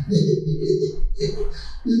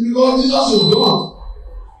 It's because Jesus is God.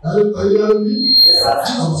 Are you hearing me?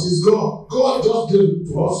 Jesus is God. God just gave it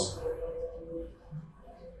to us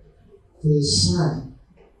for a sign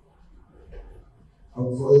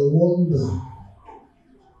and for a wonder.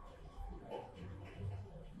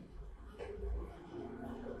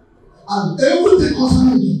 And everything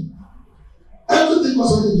concerning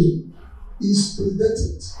him is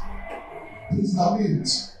predicted, predetermined.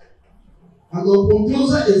 And upon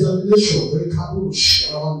closer examination, very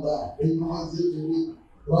kabush around that,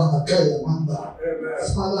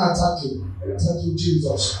 Father, thank you. Thank you,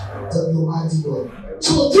 Jesus. Thank you, mighty God.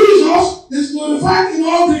 So Jesus is glorified in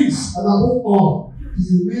all things, and above all, he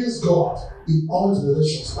remains God in all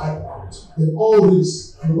generations, like that. In all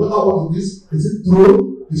things, no matter what it is it throne?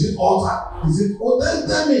 Is it altar? Is it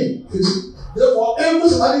tell me? Therefore, every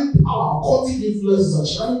satanic power, occultic influences, and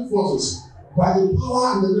shining forces, by the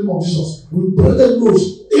power and the name of Jesus, we break them loose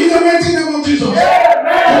in the mighty name of Jesus.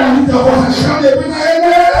 Amen. Amen.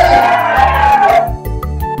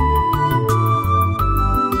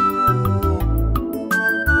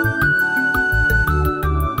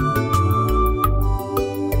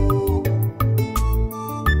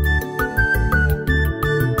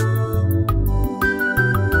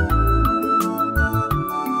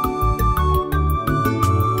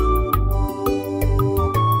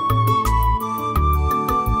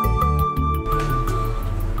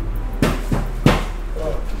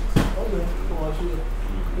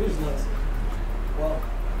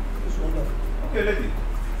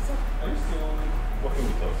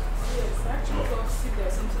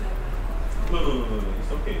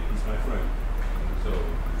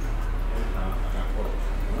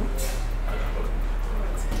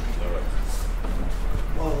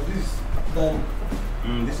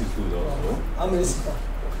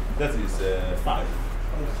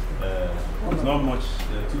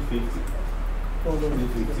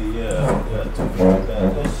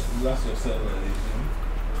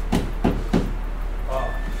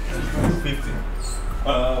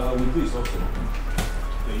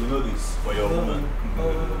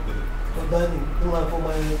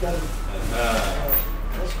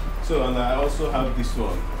 So, and I also have this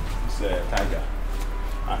one. It's a tiger.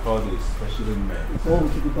 I call this especially men. Oh,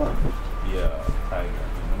 to the back. Yeah, tiger.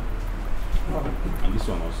 You know. And this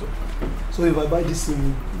one also. So if I buy this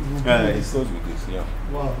thing, it goes with this. Yeah.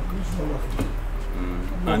 Wow, it's wonderful.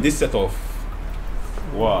 And this set of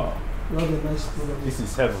wow. You have a nice product. This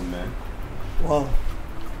is heaven, man. Wow.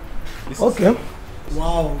 This okay.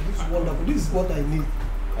 Wow, this is wonderful. This is what I need.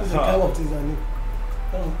 This is the kind of things I need.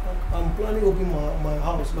 I'm planning to open my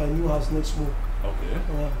house, my new house next month. Okay.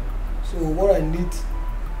 So what I need,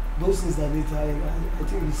 those things I need, I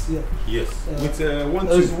think it's here. Yes. With one.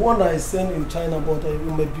 There's one I sent in China, but it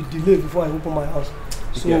may be delayed before I open my house.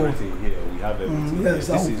 So everything here, we have everything. Yes,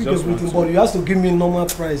 I will pick everything, but you have to give me normal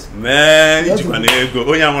price. Man, you can go.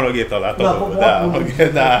 Oh, yeah, I'm gonna get all that.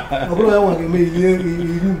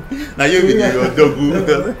 Now you will your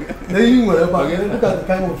dog. Then you will look at the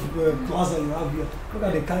kind of class that you have here. Look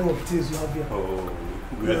at the kind of things you have here. Oh,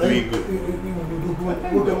 we are doing good.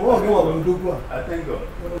 I thank God.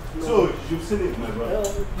 So you've seen it, my brother.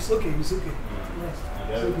 It's okay. It's okay.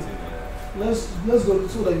 Yes. Let's go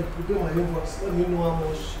so that you prepare my invoice. Let me know how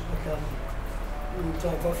much I can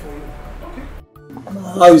transfer for you. Okay.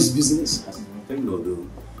 How is business? Thank God, though.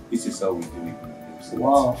 This is how we do it.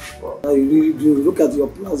 Wow. Now you really do. Look at your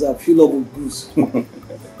plans. I fill up with goods.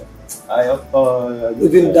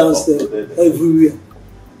 Even downstairs, everywhere.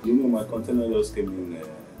 You know, my container just came in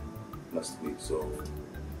last week, so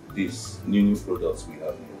these new products we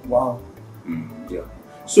have here. Wow. Yeah.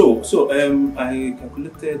 So I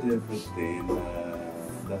calculated everything.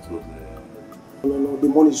 That was. No, the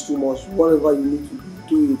money is too much. Whatever you need to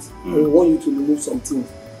do it. I want you to remove something.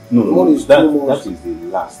 No, the money is too much. That is the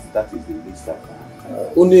last. That is the least I can.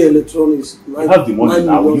 Only electronics. You have the money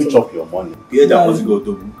now. Will you chop your money? Yeah, that was go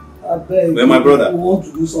to. I beg. Well, my brother. You want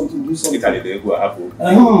to do something? Do something. Italy, they go have.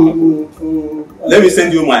 Let me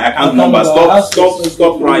send you my account number.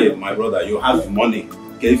 Stop crying, my brother. You have money.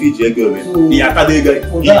 Can you feed your girl? So,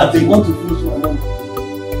 for that, I want to finish my number.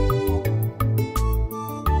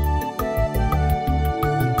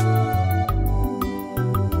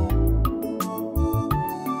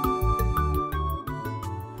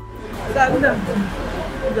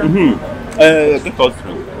 Get us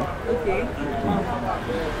through. Okay.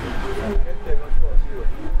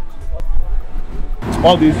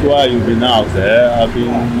 All this while you've been out there, I've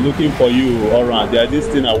been looking for you all around. There's this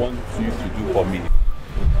thing I want you to do for me.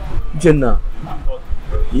 Jenna,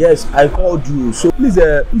 yes, I called you. So please,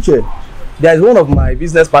 Uche, there is one of my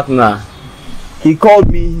business partner. he called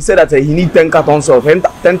me. He said that he need 10 cartons of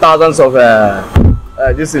 10,000 of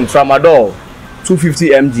this in tramadol, 250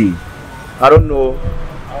 mg. I don't know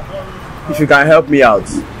if you can help me out.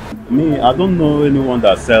 Me, I don't know anyone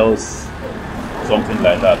that sells something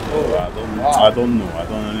like that. I don't know. I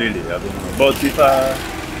don't know. But if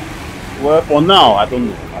well, for now, I don't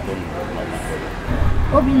know.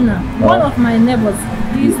 Obina, one of my neighbors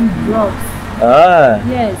gives me drugs.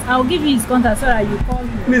 Yes, I'll give you his contact so that you call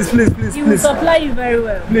him. Please. He will supply you very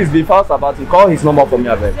well. Please be fast about it. Call his number for me,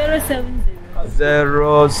 Abel.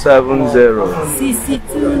 070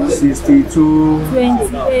 62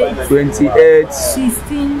 28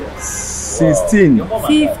 16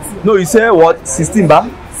 50. No, you say what? 16 ba?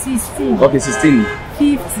 16. Okay, 16.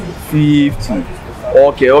 50.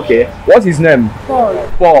 Okay. What's his name?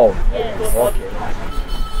 Paul. Yes. Okay.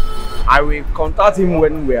 I will contact him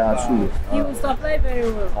when we are through. He will supply very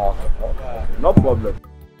well. Okay. No problem.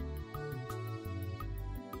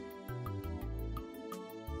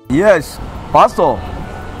 Yes, Pastor.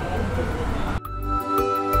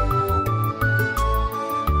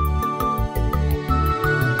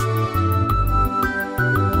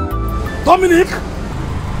 Dominic?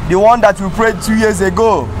 The one that we prayed 2 years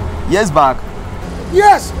ago. Years back.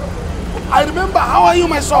 Yes. I remember. How are you,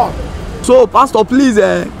 my son? So, Pastor, please,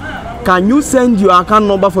 can you send your account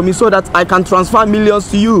number for me so that I can transfer millions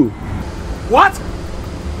to you? What?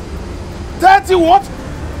 30 what?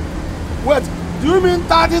 Wait, do you mean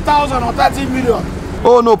 30,000 or 30 million?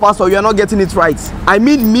 Oh no, Pastor, you are not getting it right. I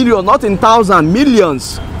mean million, not in thousand,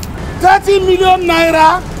 millions. 30 million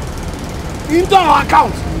naira into our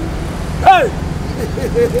account. Hey!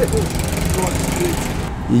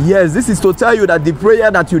 Yes, this is to tell you that the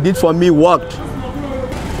prayer that you did for me worked.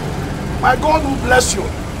 My God will bless you.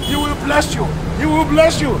 He will bless you. He will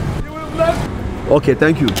bless you. He will bless you. Okay,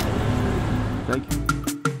 thank you.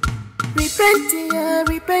 Repentia.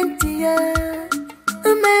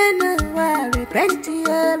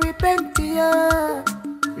 Repentia.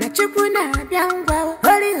 Na chukuna biangwa.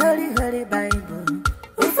 Holy Bible.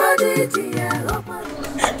 Ufoditia.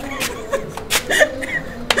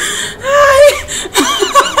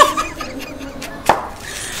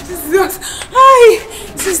 Hi,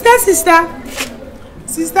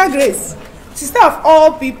 sister Grace, sister of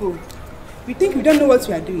all people. You think we don't know what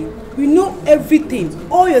we are doing? We know everything,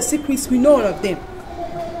 all your secrets, we know all of them.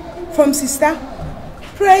 From sister,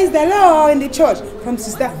 praise the Lord in the church. From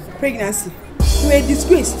sister, pregnancy. You are a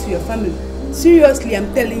disgrace to your family. Seriously,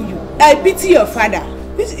 I'm telling you. I pity your father.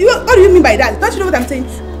 What do you mean by that? Don't you know what I'm saying?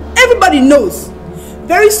 Everybody knows.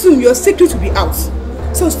 Very soon your secret will be out.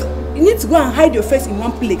 So you need to go and hide your face in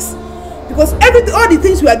one place. Because all the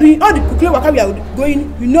things we are doing, all the proclaim work we are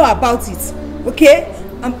going, you know about it. Okay?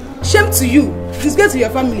 Shame to you. Disgrace to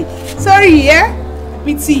your family. Sorry, yeah?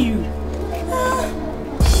 Pity you.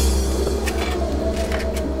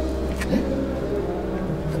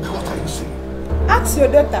 What are you saying? Ask your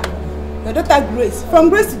daughter. Your daughter Grace. From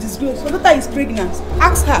grace to disgrace. Your daughter is pregnant.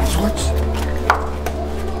 Ask her. What?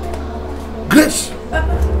 Grace?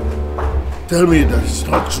 Papa. Tell me that it's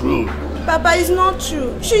not true. Papa, it's not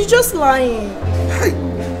true. She's just lying. Hey.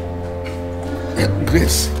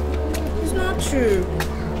 Grace. It's not true.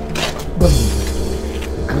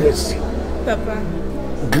 Gracie. Papa.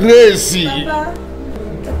 Gracie. Papa,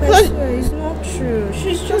 I swear it's not true.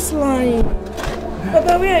 She's just lying.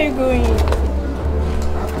 Papa, where are you going?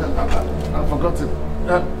 I've forgotten.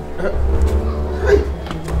 Hey,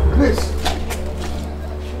 Grace.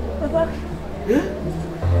 Papa. Yeah?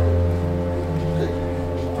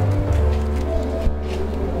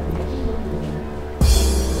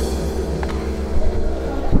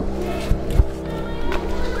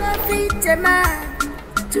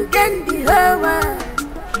 To gain the whole world,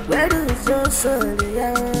 where is your soul?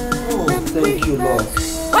 Oh, thank you, Lord.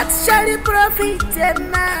 What shall it profit a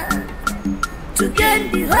man to gain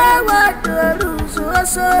the whole world, where is your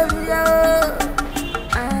soul?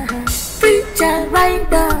 Preacher, right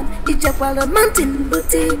down, it's a mountain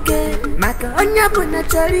boutique. Maka onya buna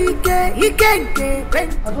charike, he can't get.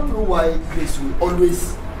 I don't know why Grace will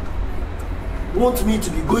always want me to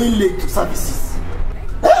be going late to services.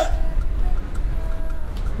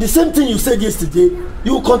 The same thing you said yesterday,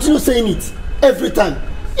 you will continue saying it every time.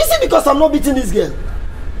 Is it because I'm not beating this girl?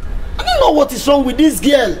 I don't know what is wrong with this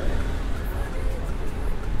girl.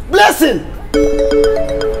 Blessing!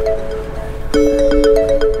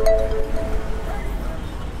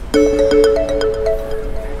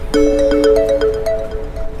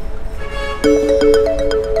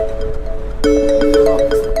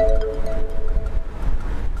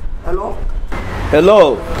 Hello?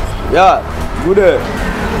 Hello. Yeah, good day.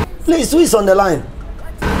 Please, who is on the line?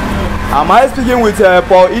 Am I speaking with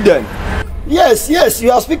Paul Eden? Yes, yes,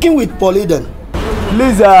 you are speaking with Paul Eden.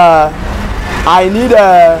 Please, I need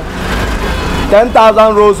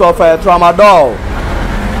 10,000 rolls of tramadol.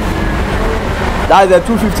 That is a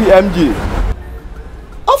 250 mg.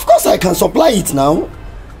 Of course, I can supply it now.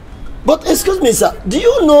 But excuse me, sir. Do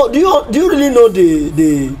you really know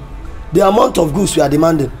the amount of goods we are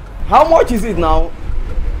demanding? How much is it now?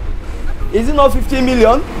 Is it not 50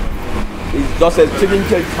 million? It's just a chicken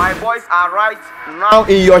cake. My boys are right now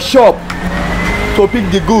in your shop to pick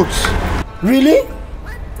the goods. Really?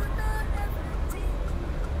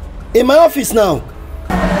 In my office now?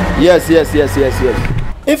 Yes.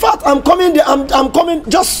 In fact, I'm coming there. I'm coming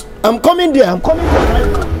there right now.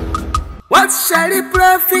 What shall it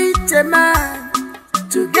profit a man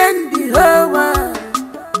to gain the whole world?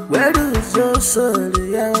 Where is your soul?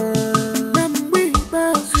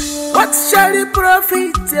 What shall it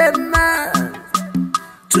profit a man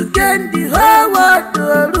to gain the whole world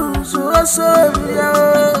or lose your soul?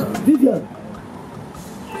 Vivian,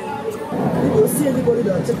 did you see anybody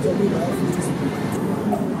that checked on me in my office?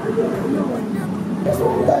 The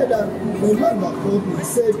guy that my man that called me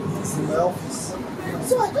said he's in my office.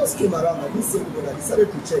 So I just came around and didn't see anybody. I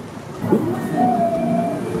decided to check.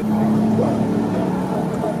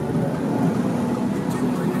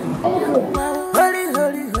 Holy Bible. Holy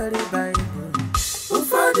Bible. Holy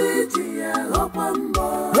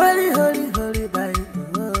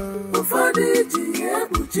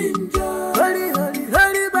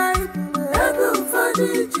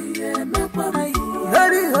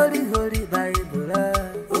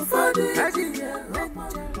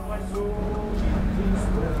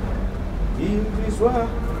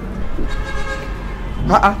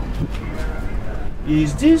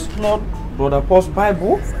Is this not Brother Paul's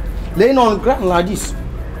Bible? Laying on the ground like this,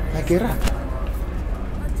 like a rat.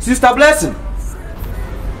 Sister Blessing.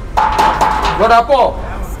 Brother Paul.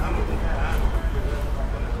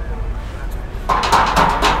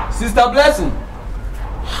 Sister Blessing.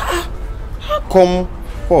 How come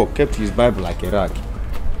Paul kept his Bible like a rag?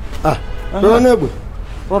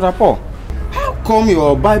 Brother Paul, how come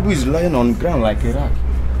your Bible is lying on the ground like a rag?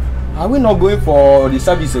 Are we not going for the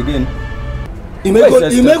service again? I'm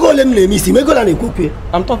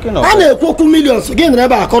talking of millions again.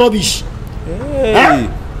 Hey.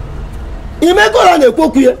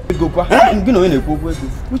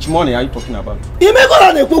 Which money are you talking about?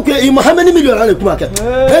 How many million?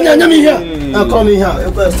 Come here.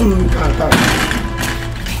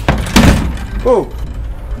 Oh,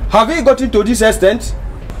 have you got it to this extent?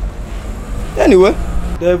 Anyway,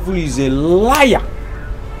 the devil is a liar,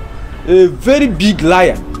 a very big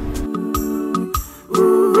liar.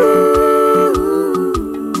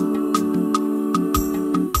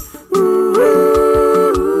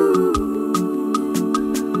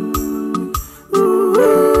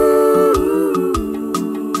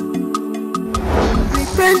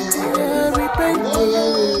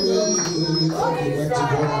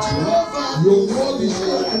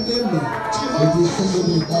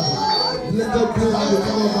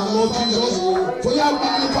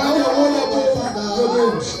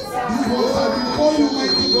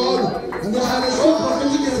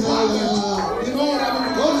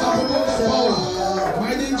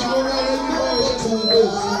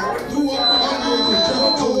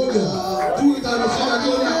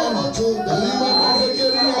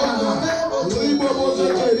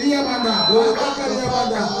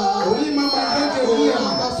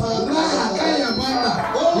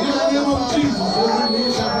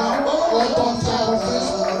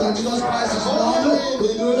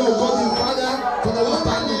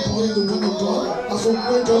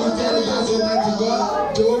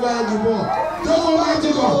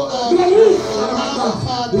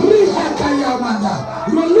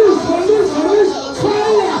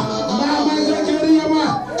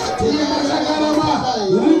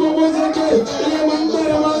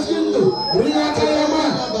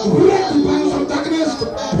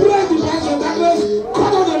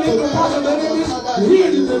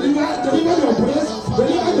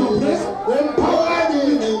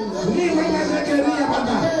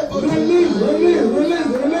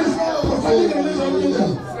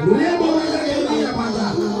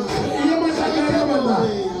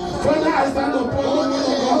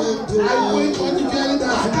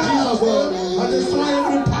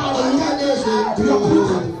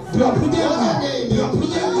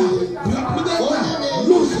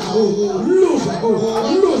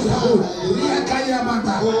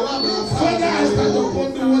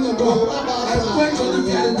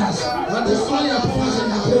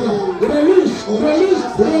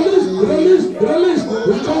 Release. Release.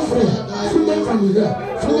 Become free. Freedom from here.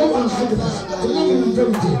 Freedom from sickness. Freedom from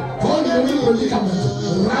infirmity. All the new predicament.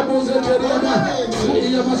 Rabos and Jeremiah.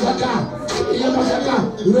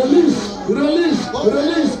 Release.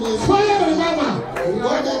 Fire revival.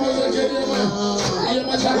 Rabos and Jeremiah. I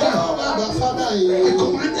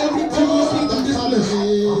command everything you see in this place.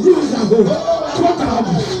 Lose your hold. Total.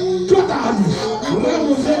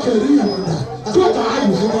 Rabos and Jeremiah. Total.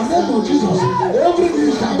 In the name of Jesus. Every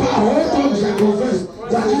knee shall bow. All tongues shall confess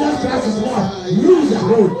that Jesus Christ is Lord. Lose your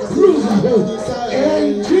hold.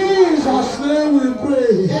 In Jesus' name we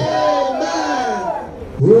pray. Amen.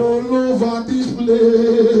 All over this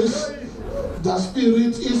place, the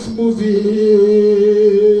Spirit is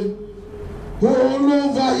moving. All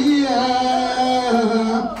over here,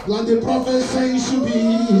 like the prophet said it should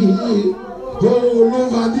be. All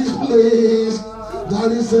over this place,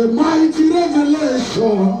 there is a mighty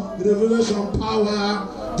revelation power.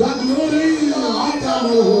 The glory of the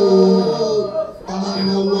Lord, and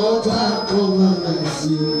the water come and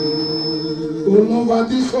see. All over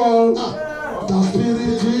this hall, the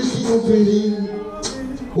Spirit is moving.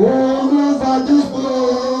 All over this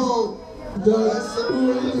world, the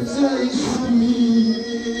Spirit is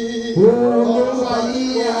me. All over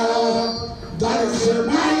here, there is a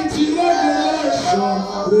mighty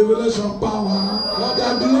revelation power. The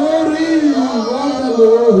glory of the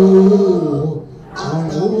Lord.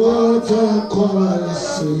 And the water come and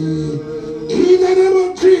see. In the name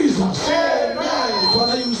of Jesus. Amen.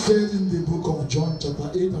 Father, you said in the book of John chapter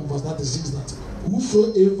 8 and verse 36 that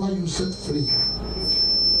whosoever you set free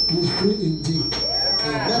is free indeed.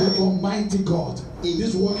 And the Almighty God, in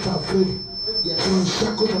this world shall free. From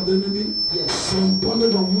shackles of the enemy, from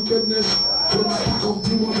bondage of wickedness, from attack of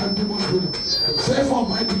demons and demon spirits. Say for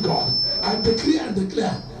Almighty God, I decree and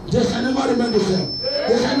declare. They shall never remain the same.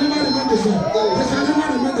 They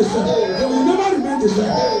will never remain the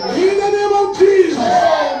same. In the name of Jesus, I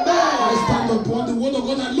stand upon the word of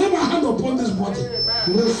God and lay my hand upon this body.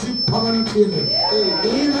 Receive permanent healing.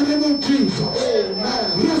 In the name of Jesus.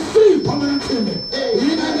 Receive permanent healing.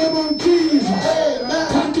 In the name of Jesus.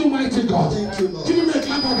 Thank you, mighty God. Give me a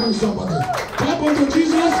clap upon somebody. Clap unto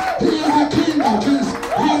Jesus. He is the King of Kings.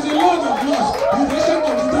 He is the Lord of Lords. He is the Ancient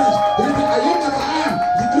of the Days. He is the I am that I am.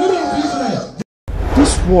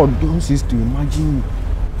 This world don't cease to imagine me.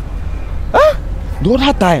 Huh? The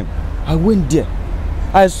other time I went there,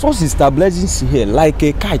 I saw Sister Blessings here like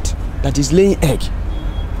a kite that is laying egg.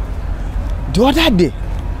 The other day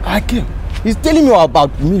I came, he's telling me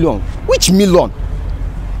about million. Which million?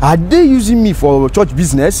 Are they using me for church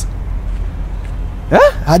business?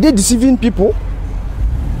 Huh? Are they deceiving people?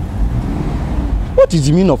 What is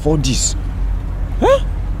the meaning of all this? Huh?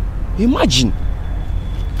 Imagine.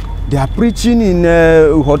 They are preaching in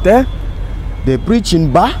a hotel, they preach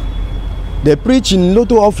in bar, they preach in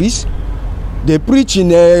lotto office, they preach in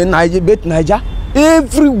Niger,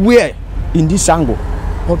 everywhere in this angle.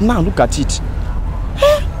 But now look at it.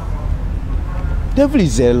 Devil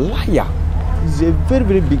is a liar. He's a very,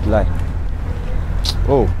 very big lie.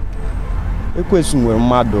 Oh, ekwensu nwere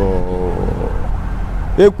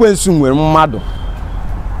mmadụ.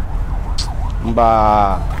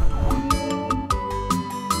 Mba.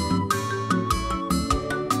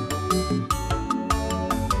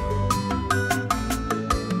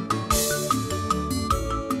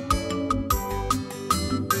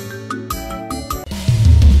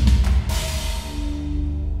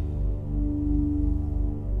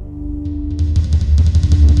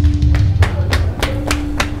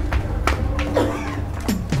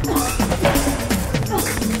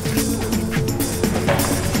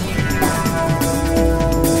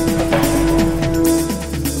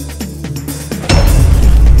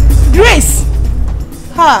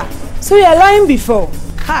 So you are lying before.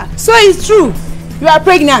 So it's true. You are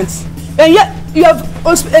pregnant. And yet you have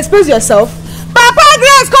exposed yourself. Papa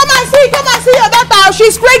Grace, come and see your daughter.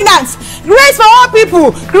 She's pregnant. Grace for all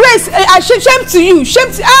people. Grace, shame to you.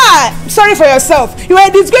 Sorry for yourself. You are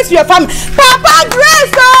a disgrace to your family. Papa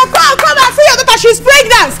Grace, come and see your daughter. She's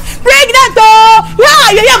pregnant.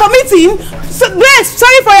 Yeah, vomiting. So, Grace,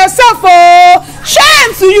 sorry for yourself.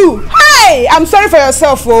 Shame to you. Hey, I'm sorry for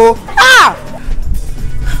yourself.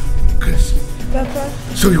 Grace. Papa.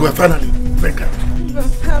 So you were finally pregnant.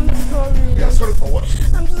 Papa, I'm sorry. You are sorry for what?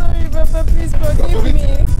 I'm sorry, Papa. Please forgive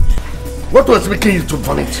me. What was making you to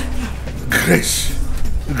vomit? Grace.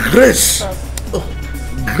 Grace.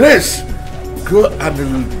 Go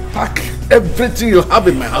and pack everything you have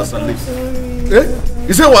in my house and leave.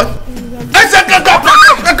 You say what? I said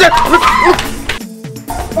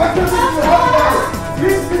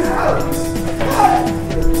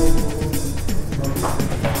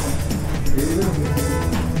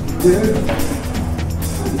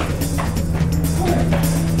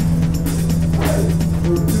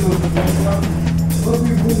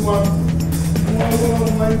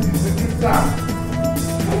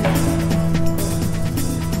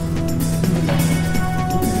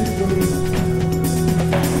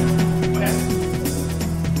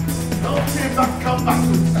Come back to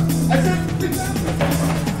this. I said,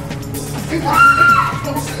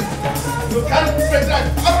 you can't say that.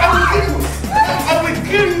 I will kill you. I will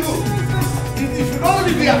kill you. If you don't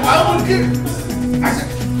leave here, I will kill you. I said,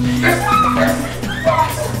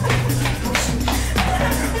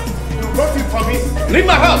 you brought it for me. Leave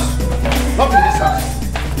my house. Not in this house.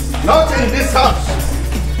 Not in this house.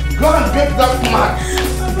 Go and get that man.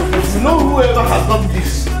 You know whoever has done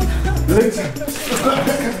this. Later.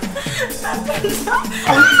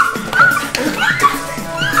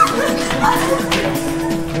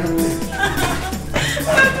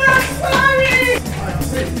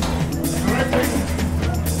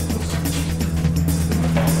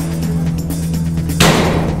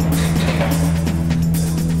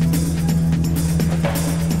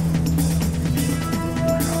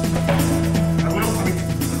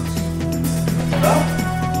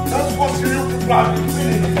 That's what you plan.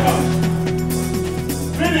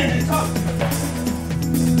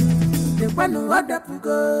 Kwanu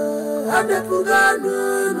adapuga no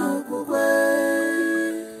kukwe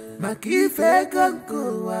makife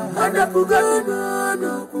kankowa adapuga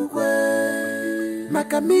no kukwe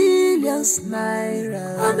maka millions naira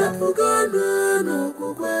adapuga no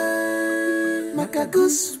kukwe maka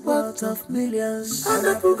goose worth of millions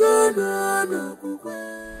adapuga no kukwe.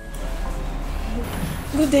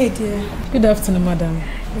 Good day, dear. Good afternoon, madam.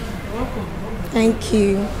 Welcome. Thank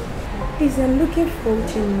you. Please, I'm looking for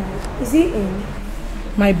him. Is he in?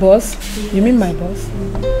 My boss? You mean my boss?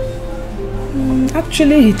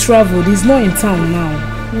 Actually, he traveled. He's not in town now.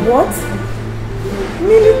 What?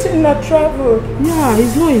 Militant not traveled? Yeah,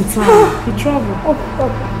 he's not in town. He traveled.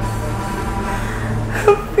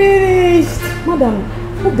 I'm finished. Madam,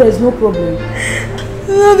 hope there's no problem.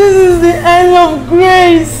 No, this is the end of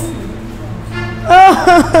grace.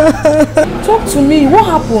 Talk to me. What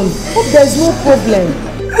happened? Hope there's no problem.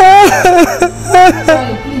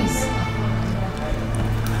 Sorry, please.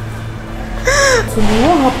 To me,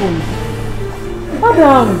 what happened?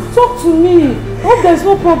 Madam, talk to me. Hope there's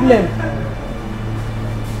no problem.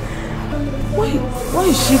 Why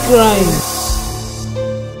is she crying?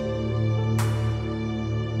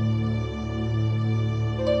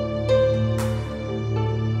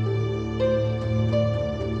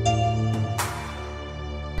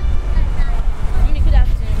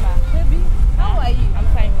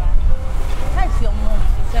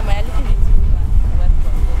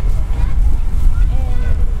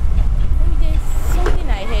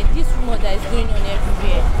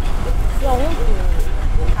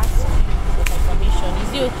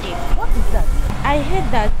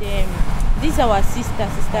 Our sister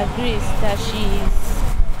Grace, that she's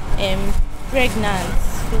pregnant.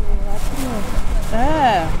 So I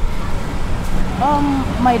don't know.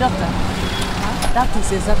 My daughter, that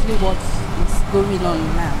is exactly what is going on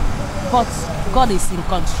now. But God is in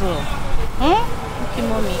control. Okay,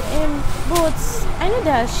 mommy. But I know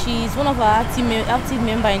that she's one of our active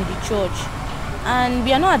member in the church, and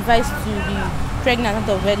we are not advised to be pregnant out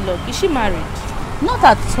of wedlock. Is she married? Not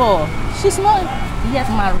at all. She's not yet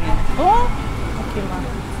married. Oh. Okay, ma.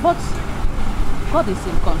 But God is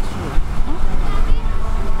in control.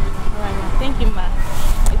 Alright, ma. Thank you, ma.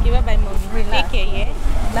 Okay, bye-bye, mommy. Relax. Take care, yeah?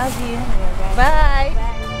 Love you. Yeah, bye. Bye.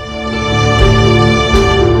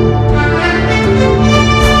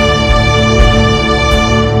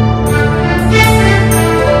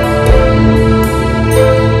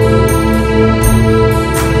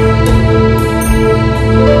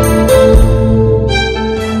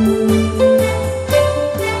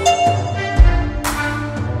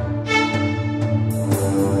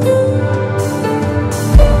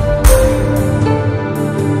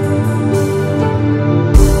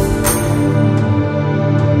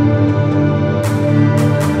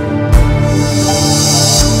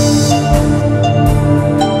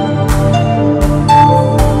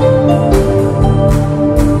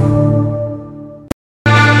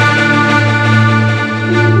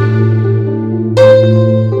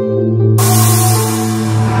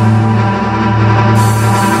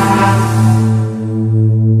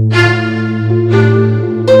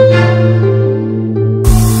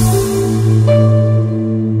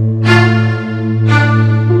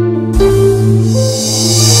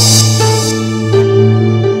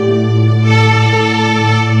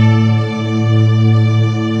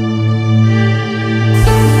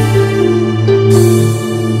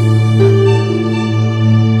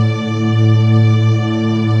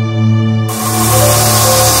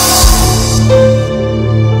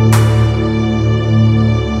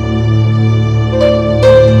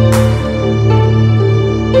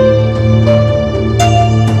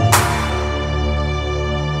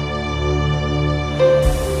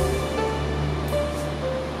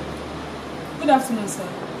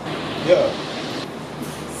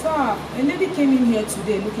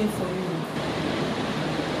 for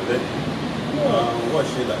you. What's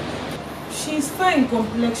she like? She's fair in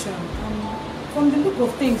complexion, and from the look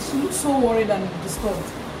of things, she looks so worried and disturbed.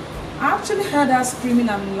 I actually heard her screaming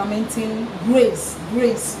and lamenting, Grace,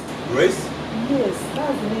 Grace. Grace? Yes,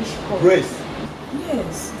 that's the name she called. Grace?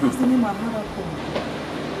 Yes, that's the name I heard her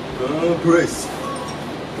call. Grace.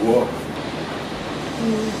 What?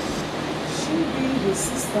 She be the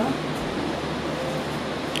sister.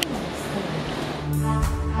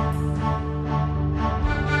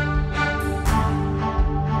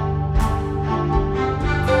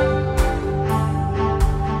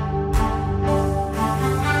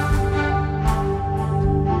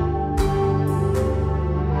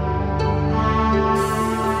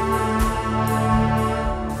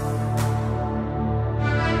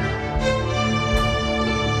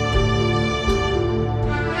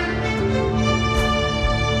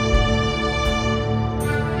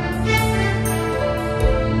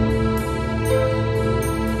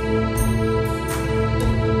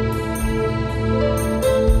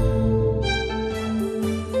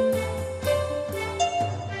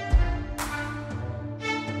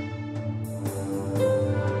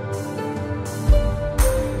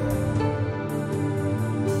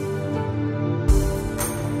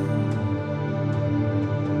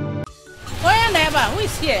 Who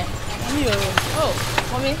is here? Me. Oh,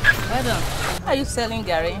 mommy, well done. How are you selling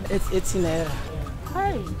Gary? It's 18 naira.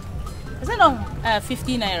 Hi. Is it not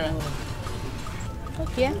 50 naira?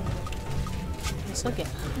 Okay. It's okay.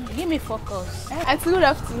 Give me focus. Good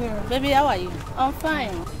afternoon. Baby, how are you? I'm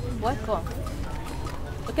fine. Welcome.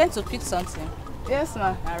 You came to pick something? Yes,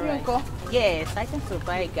 ma'am. All right. Yes, I came to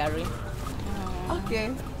buy Gary.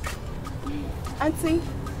 Okay. Auntie,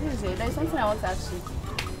 there's something I want to ask you.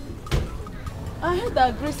 I heard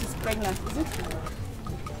that Grace is pregnant. Is it true?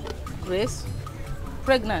 Grace?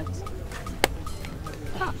 Pregnant?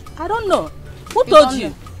 I don't know. Who told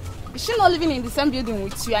you? Is she not living in the same building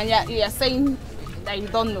with you and you're saying that you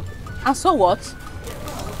don't know? And so what?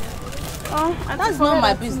 That's not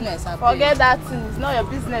my business. Forget that thing. It's not your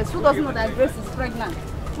business. Who doesn't know that Grace is pregnant?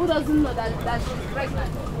 Who doesn't know that she's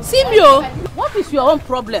pregnant? Simio, what is your own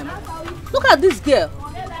problem? Look at this girl.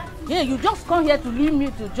 Yeah, you just come here to leave me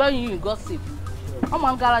to join you in gossip. I'm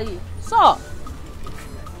on gallery. So,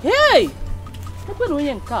 hey, the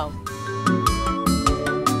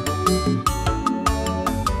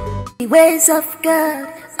ways of God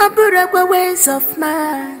are the ways of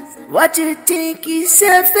man. What you think is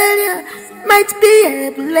a failure might be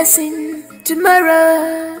a blessing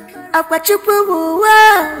tomorrow. I've got you,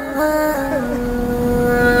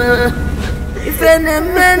 if any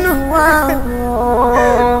man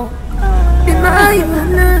wow, the more you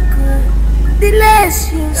look, the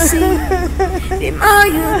less you see. The more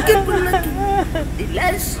you keep looking, the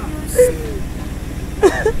less you see.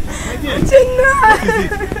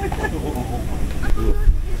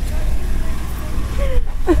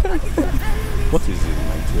 What is it,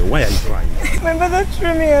 my dear? Why are you crying? My mother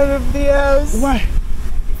threw me out of the house. Why?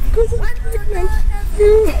 Because I'm pregnant.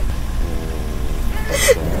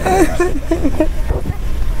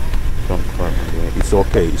 Don't cry, my dear. It's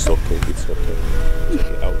okay, it's okay, it's okay.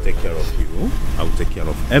 I will take care of you. I will take care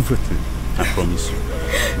of everything. I promise you.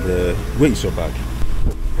 Where is your bag?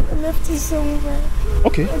 I left it somewhere.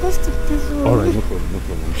 Okay. I just took this one. Alright, no problem, no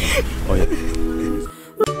problem. Oh yeah.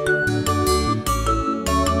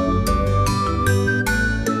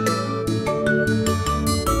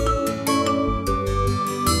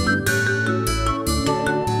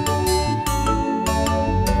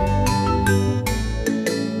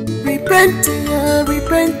 Repent,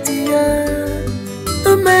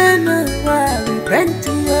 the man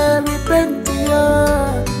repent,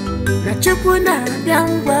 na chukuna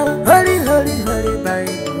biangwa, holy, holy, holy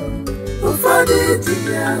Bible. Ufaditi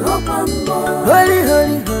ya opambo, holy,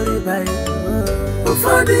 holy, holy Bible.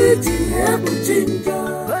 Ufaditi ya buchinjo.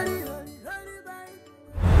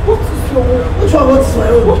 Which one wants my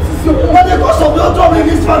own? What is your own? But the cause of your trouble in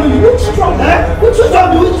this family. Which trouble? Which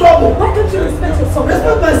trouble? Which trouble? Why can't you respect yourself?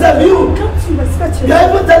 Respect myself, you. Can't you respect yourself? You're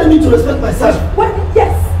even telling me to respect myself. Why?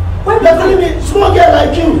 Yes. Why? You're telling me, small girl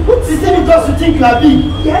like you, you say because you think you are big.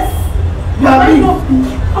 Yes. You are big. Not big.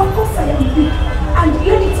 Of course I am big. And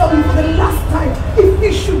let me tell you for the last time, if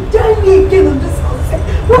you should dare me again on this house,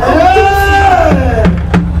 what will I do?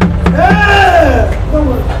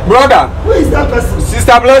 Brother. Who is that person?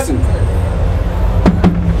 Sister Blessing.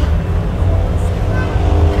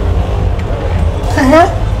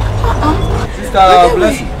 Sister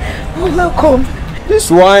Blessing. Welcome. This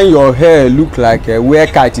one, your hair look like where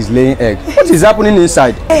cat is laying egg. What is happening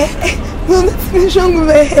inside?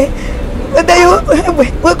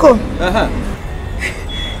 Welcome.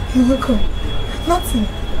 You're welcome. Nothing.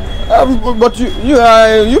 But you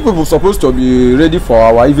people supposed to be ready for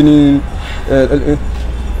our evening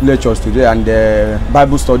lectures today and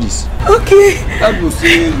Bible studies. Okay. That will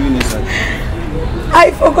see you inside.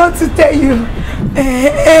 I forgot to tell you.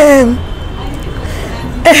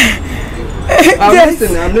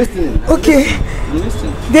 I'm listening. Okay. I'm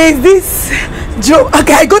listening. There is this job.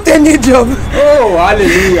 Okay, I got a new job. Oh,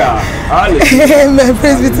 hallelujah. Hallelujah. Amen.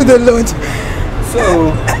 Praise be to the Lord.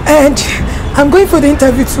 So. And I'm going for the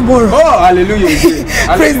interview tomorrow. Oh, hallelujah.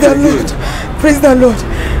 Praise the Lord. Praise the Lord.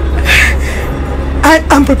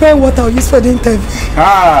 I'm preparing what I'll use for the interview.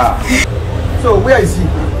 So where is he?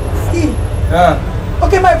 He? Yeah.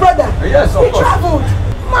 Okay, my brother. Yes, of course. He traveled.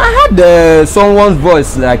 I heard someone's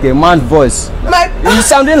voice, like a man's voice. He's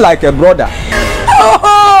sounding like a brother.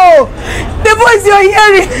 Oh, the voice you're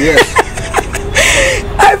hearing. Yes.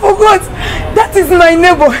 I forgot. That is my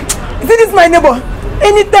neighbor. Is this my neighbor?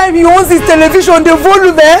 Anytime he owns his television, the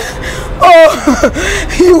volume, oh,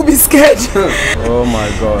 you'll be scared. Oh my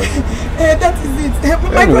God. That is it.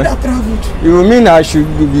 My brother traveled. You mean I should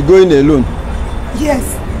be going alone?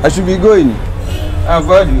 Yes. I should be going. I've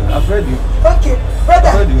heard you. I've heard you. Okay, brother.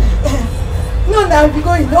 I've heard you. No, I'll be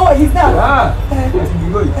going. Don't worry, he's now. I should be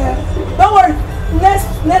going. Don't worry.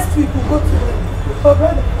 Next week we'll go to. Oh,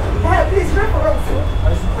 brother. Please pray for us.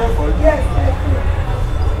 I should pray for you. Yes.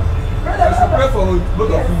 Brother, I should pray for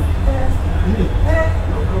both of you.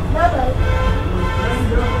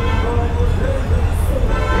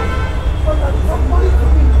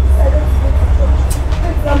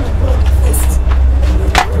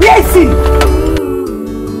 Where is he?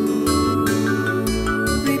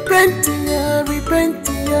 Repentia,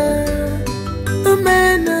 the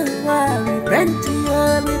man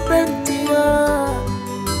repentia.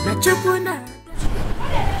 Na chupuna.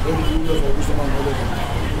 Let the videos of wisdom and knowledge.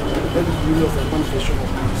 Let the videos of manifestation of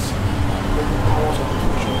peace. Let the powers of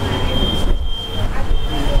protection of peace.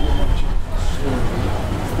 In the name of Jesus.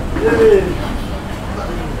 Yay!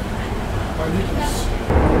 My deacons,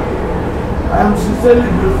 I am sincerely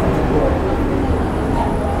grateful to God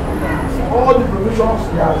for all the provisions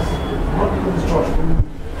He has brought into this church for me.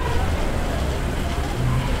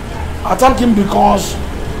 I thank Him because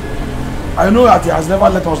I know that He has never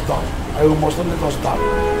let us down. I must not let us down.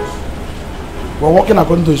 We're working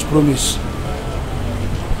according to His promise.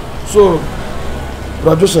 So,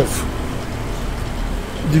 Brother Joseph,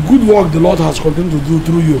 the good work the Lord has continued to do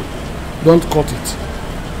through you, don't cut it.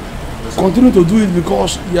 Continue to do it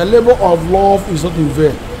because your labor of love is not in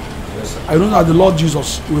vain. I know that the Lord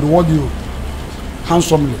Jesus will reward you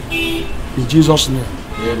handsomely. In Jesus' name.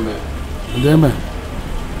 Amen. And amen.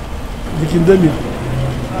 Deacon Damien,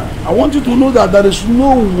 I want you to know that there is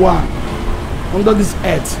no one under this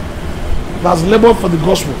earth that has labored for the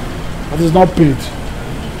gospel that is not paid.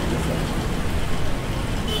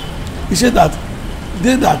 He said that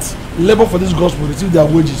they that labor for this gospel receive their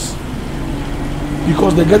wages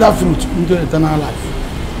because they gather fruit into eternal life.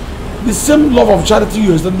 The same love of charity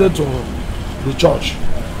you extended to the church,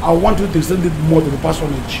 I want you to extend it more to the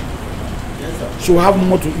parsonage. So we have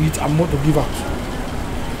more to eat and more to give out.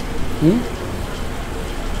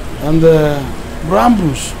 And Brand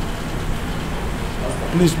Bruce,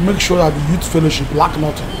 please make sure that the youth fellowship lack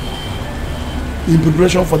nothing in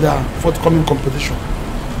preparation for their forthcoming competition.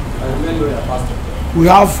 We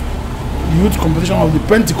have the youth competition of the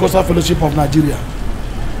Pentecostal Fellowship of Nigeria,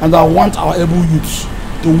 and I want our able youths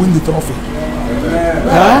to win the trophy.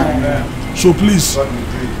 So please,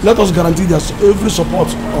 let us guarantee there's every support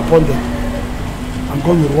upon them. I'm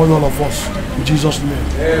going to reward all of us in Jesus' name.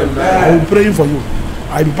 I will be praying for you.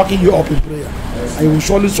 I will be backing you up in prayer. And you will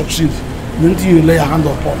surely succeed until you lay a hand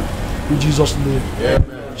upon in Jesus' name.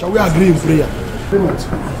 Shall we agree in prayer? Payment.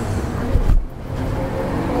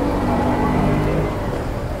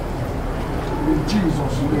 In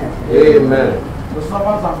Jesus' name. Amen. The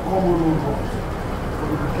servants have come, O Lord, for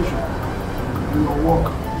education in your work.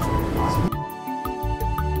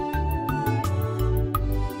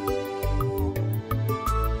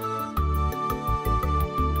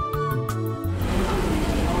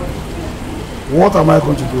 What am I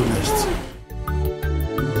going to do next?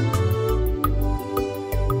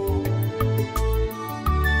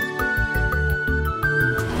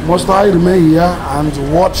 Must I remain here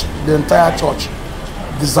and watch the entire church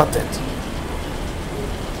deserted?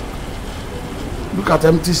 Look at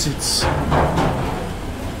empty seats.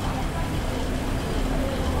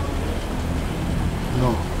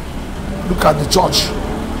 No. Look at the church.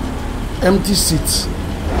 Empty seats.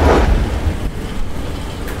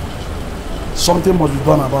 Something must be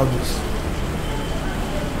done about this.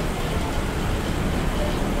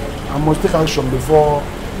 I must take action before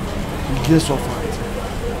they suffered.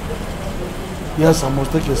 Yes, I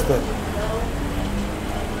must take a step.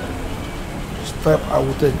 Step I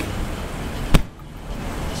will take.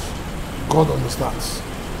 God understands.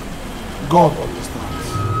 God understands.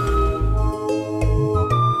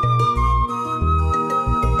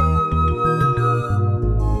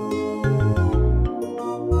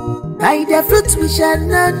 By their fruits we shall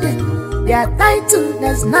know them. Their title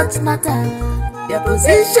does not matter. Their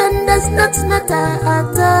position does not matter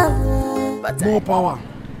at all. But more power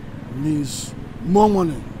means more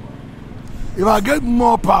money. If I get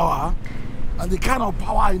more power and the kind of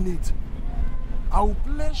power I need, I will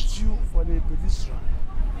place you for the pedestrian.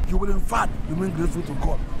 You will in fact remain grateful to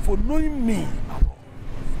God for knowing me at all.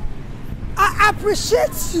 I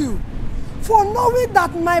appreciate you for knowing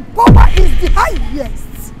that my power is the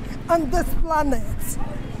highest on this planet.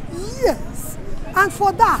 Yes, and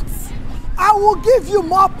for that, I will give you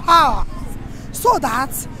more power so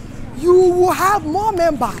that you will have more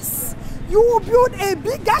members. You will build a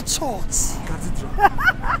bigger church.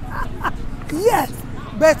 Yes,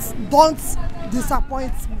 but don't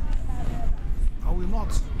disappoint me. I will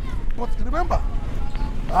not. But remember,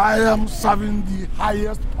 I am serving the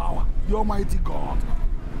highest power, the Almighty God.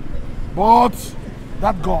 But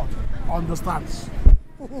that God understands.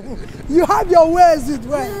 You have your ways with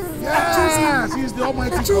ways. Yes, He's the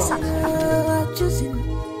Almighty God.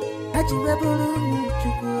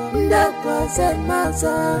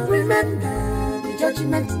 Remember the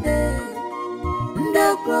judgment day.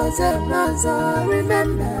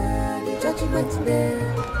 Remember the judgment day.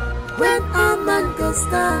 When a man goes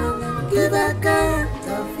down and give account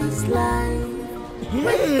of his life.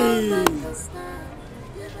 Hey.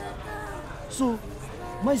 So,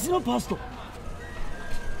 my senior pastor,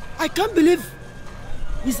 I can't believe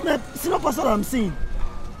it's my senior pastor I'm seeing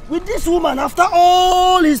with this woman after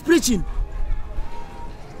all his preaching.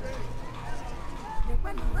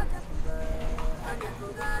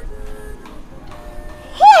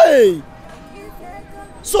 Hey!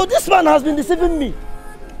 So this man has been deceiving me.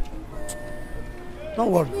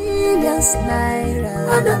 Don't worry. Millions naira.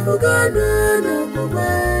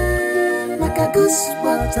 Like a goose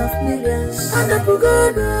worth of millions.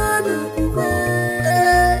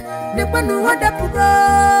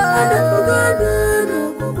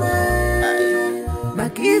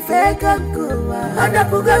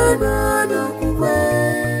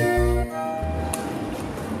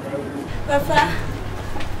 Papa,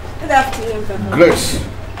 good afternoon, Papa. Grace.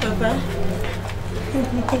 Papa.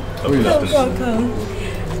 Oh, you love this. Welcome.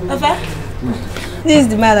 Papa, this is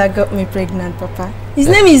the man that got me pregnant, Papa. His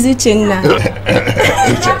name is Uchenna.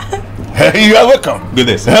 You are welcome.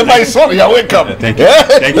 Goodness. My son, you are welcome. Thank you.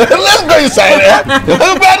 Thank you. Let's go inside.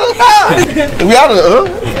 We are.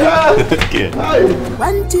 Okay.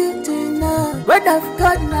 1, 2, 3, now. Word of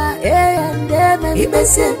God, now. And amen. He may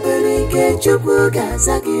say, Berike, Chubu,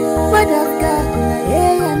 Gazakio. Word of God, now.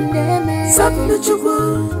 And amen. Sablu Chubu,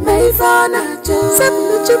 may fanacha.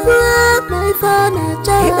 Sablu Chubu, may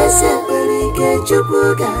fanacha. He may say, Berike, Chubu,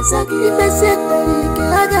 Gazakio. He may say, Berike,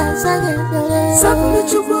 Gazakio. Sablu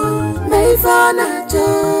Chubu, may fanacha.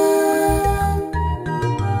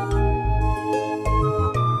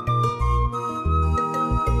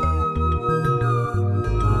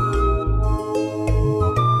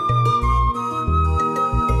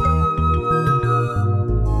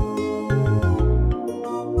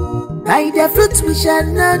 By their fruits we shall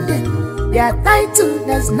know them. Their title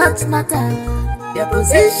does not matter. Their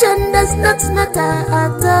position does not matter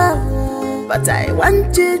at all. But I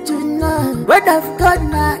want you to know, word of God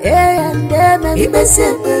now, and amen. He may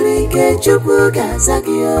say, Berike, Chubu,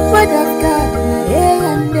 Gazakio. Word of God now,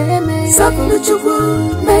 and amen. Sablu Chubu,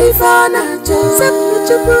 may fanacha. Sablu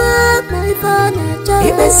Chubu, may fanacha.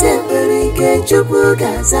 He may say, Berike, Chubu,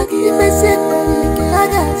 Gazakio. He may say, Berike,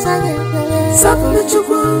 Gazakio. Sablu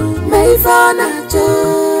Chubu, may fanacha.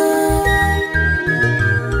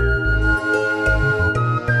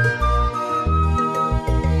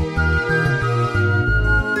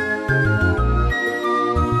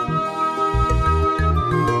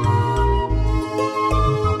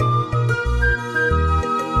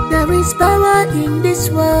 There is power in this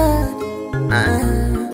world.